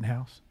do open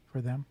house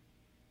for them.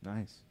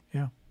 Nice.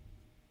 Yeah.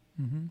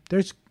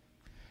 There's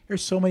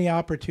so many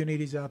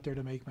opportunities out there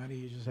to make money.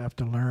 You just have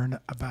to learn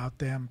about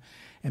them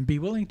and be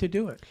willing to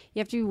do it. You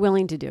have to be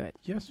willing to do it.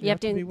 Yes, You have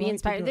to be willing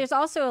inspired. do it. There's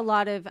also a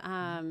lot of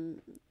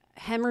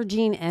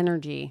hemorrhaging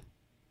energy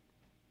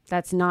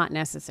that's not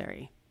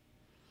necessary.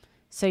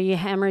 So you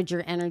hemorrhage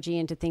your energy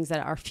into things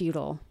that are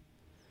futile.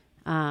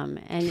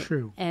 And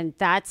True. And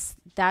that's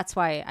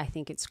why I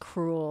think it's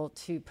cruel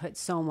to put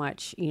so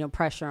much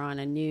pressure on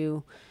a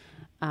new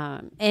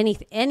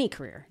any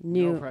career.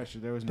 No pressure.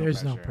 There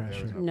There's no no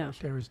pressure. pressure. No.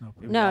 There is no It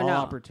pressure. was No, all no.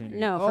 opportunity.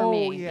 No, for oh,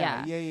 me,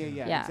 Yeah. yeah.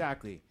 Yeah. Yeah.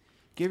 Exactly.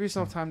 Give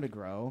yourself time to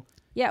grow.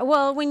 Yeah,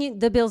 well, when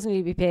the bills need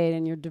to be paid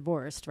and you're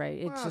divorced, right?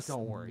 It's Well, just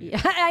don't worry.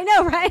 Yeah, I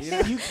know, right? You know?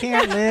 You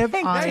can't live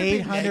on That's a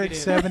big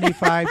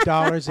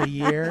 $875 a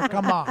year.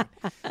 Come on.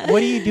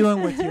 What are you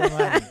doing with your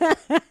money?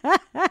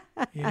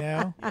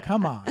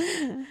 Come on.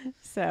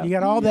 So You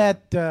got all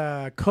that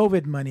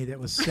COVID money that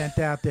was sent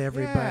out to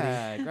everybody.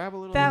 Yeah, grab a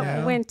little. that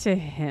know? went to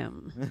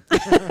him.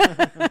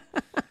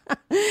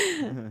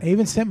 I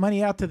even sent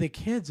money out to the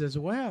kids as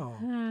well.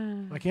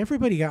 Like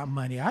everybody got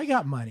money. I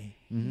got money.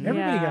 Everybody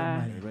got Yeah.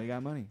 money. Everybody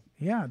got money.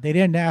 Yeah, they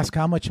didn't ask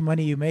how much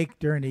money you make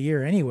during the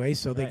year anyway,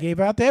 so they Right. gave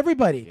out to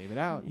everybody. Gave it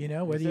out. Whether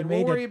They you said, made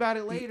we'll it- worry about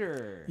it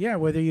later. Yeah,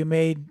 whether you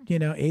made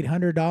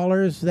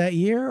 $800 that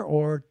year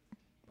or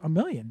 $1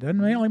 million,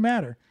 doesn't really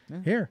matter.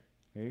 Yeah. Here,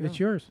 There you it's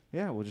go. yours.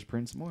 Yeah, we'll just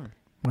print some more.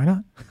 Why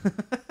not?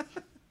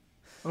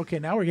 Okay,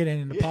 now we're getting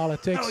into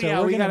politics, Oh, so yeah,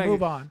 we're we gonna gotta-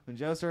 move on. When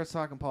Joe starts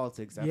talking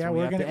politics, that's Yeah, when we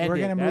we're have to gonna- end we're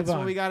it. gonna move That's when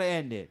on. we got to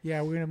end it.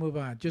 Yeah, we're gonna move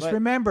on. Just But-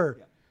 remember,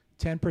 Yeah.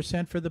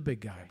 10% for the big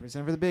guy.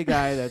 Percent for the big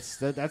guy.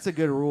 That's a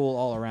good rule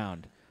all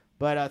around.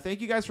 But thank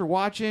you guys for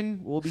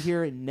watching. We'll be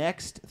here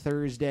next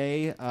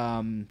Thursday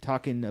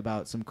talking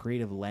about some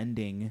creative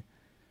lending.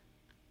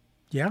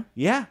 Yeah.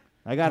 Yeah,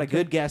 I got a Okay.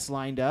 good guest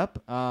lined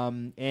up.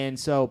 And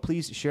so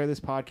please share this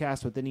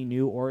podcast with any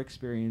new or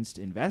experienced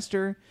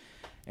investor.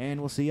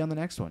 And we'll see you on the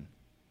next one.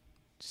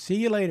 See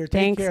you later. Take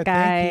Thanks, care.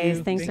 guys. Thank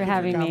you. Thanks for Thank you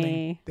having coming.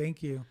 me.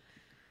 Thank you.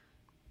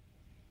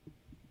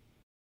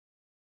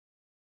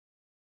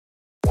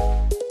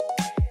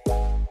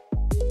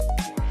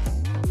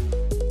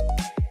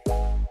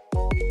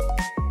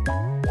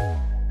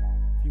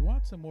 If you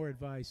want some more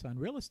advice on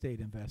real estate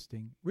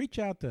investing, reach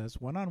out to us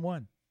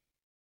one-on-one.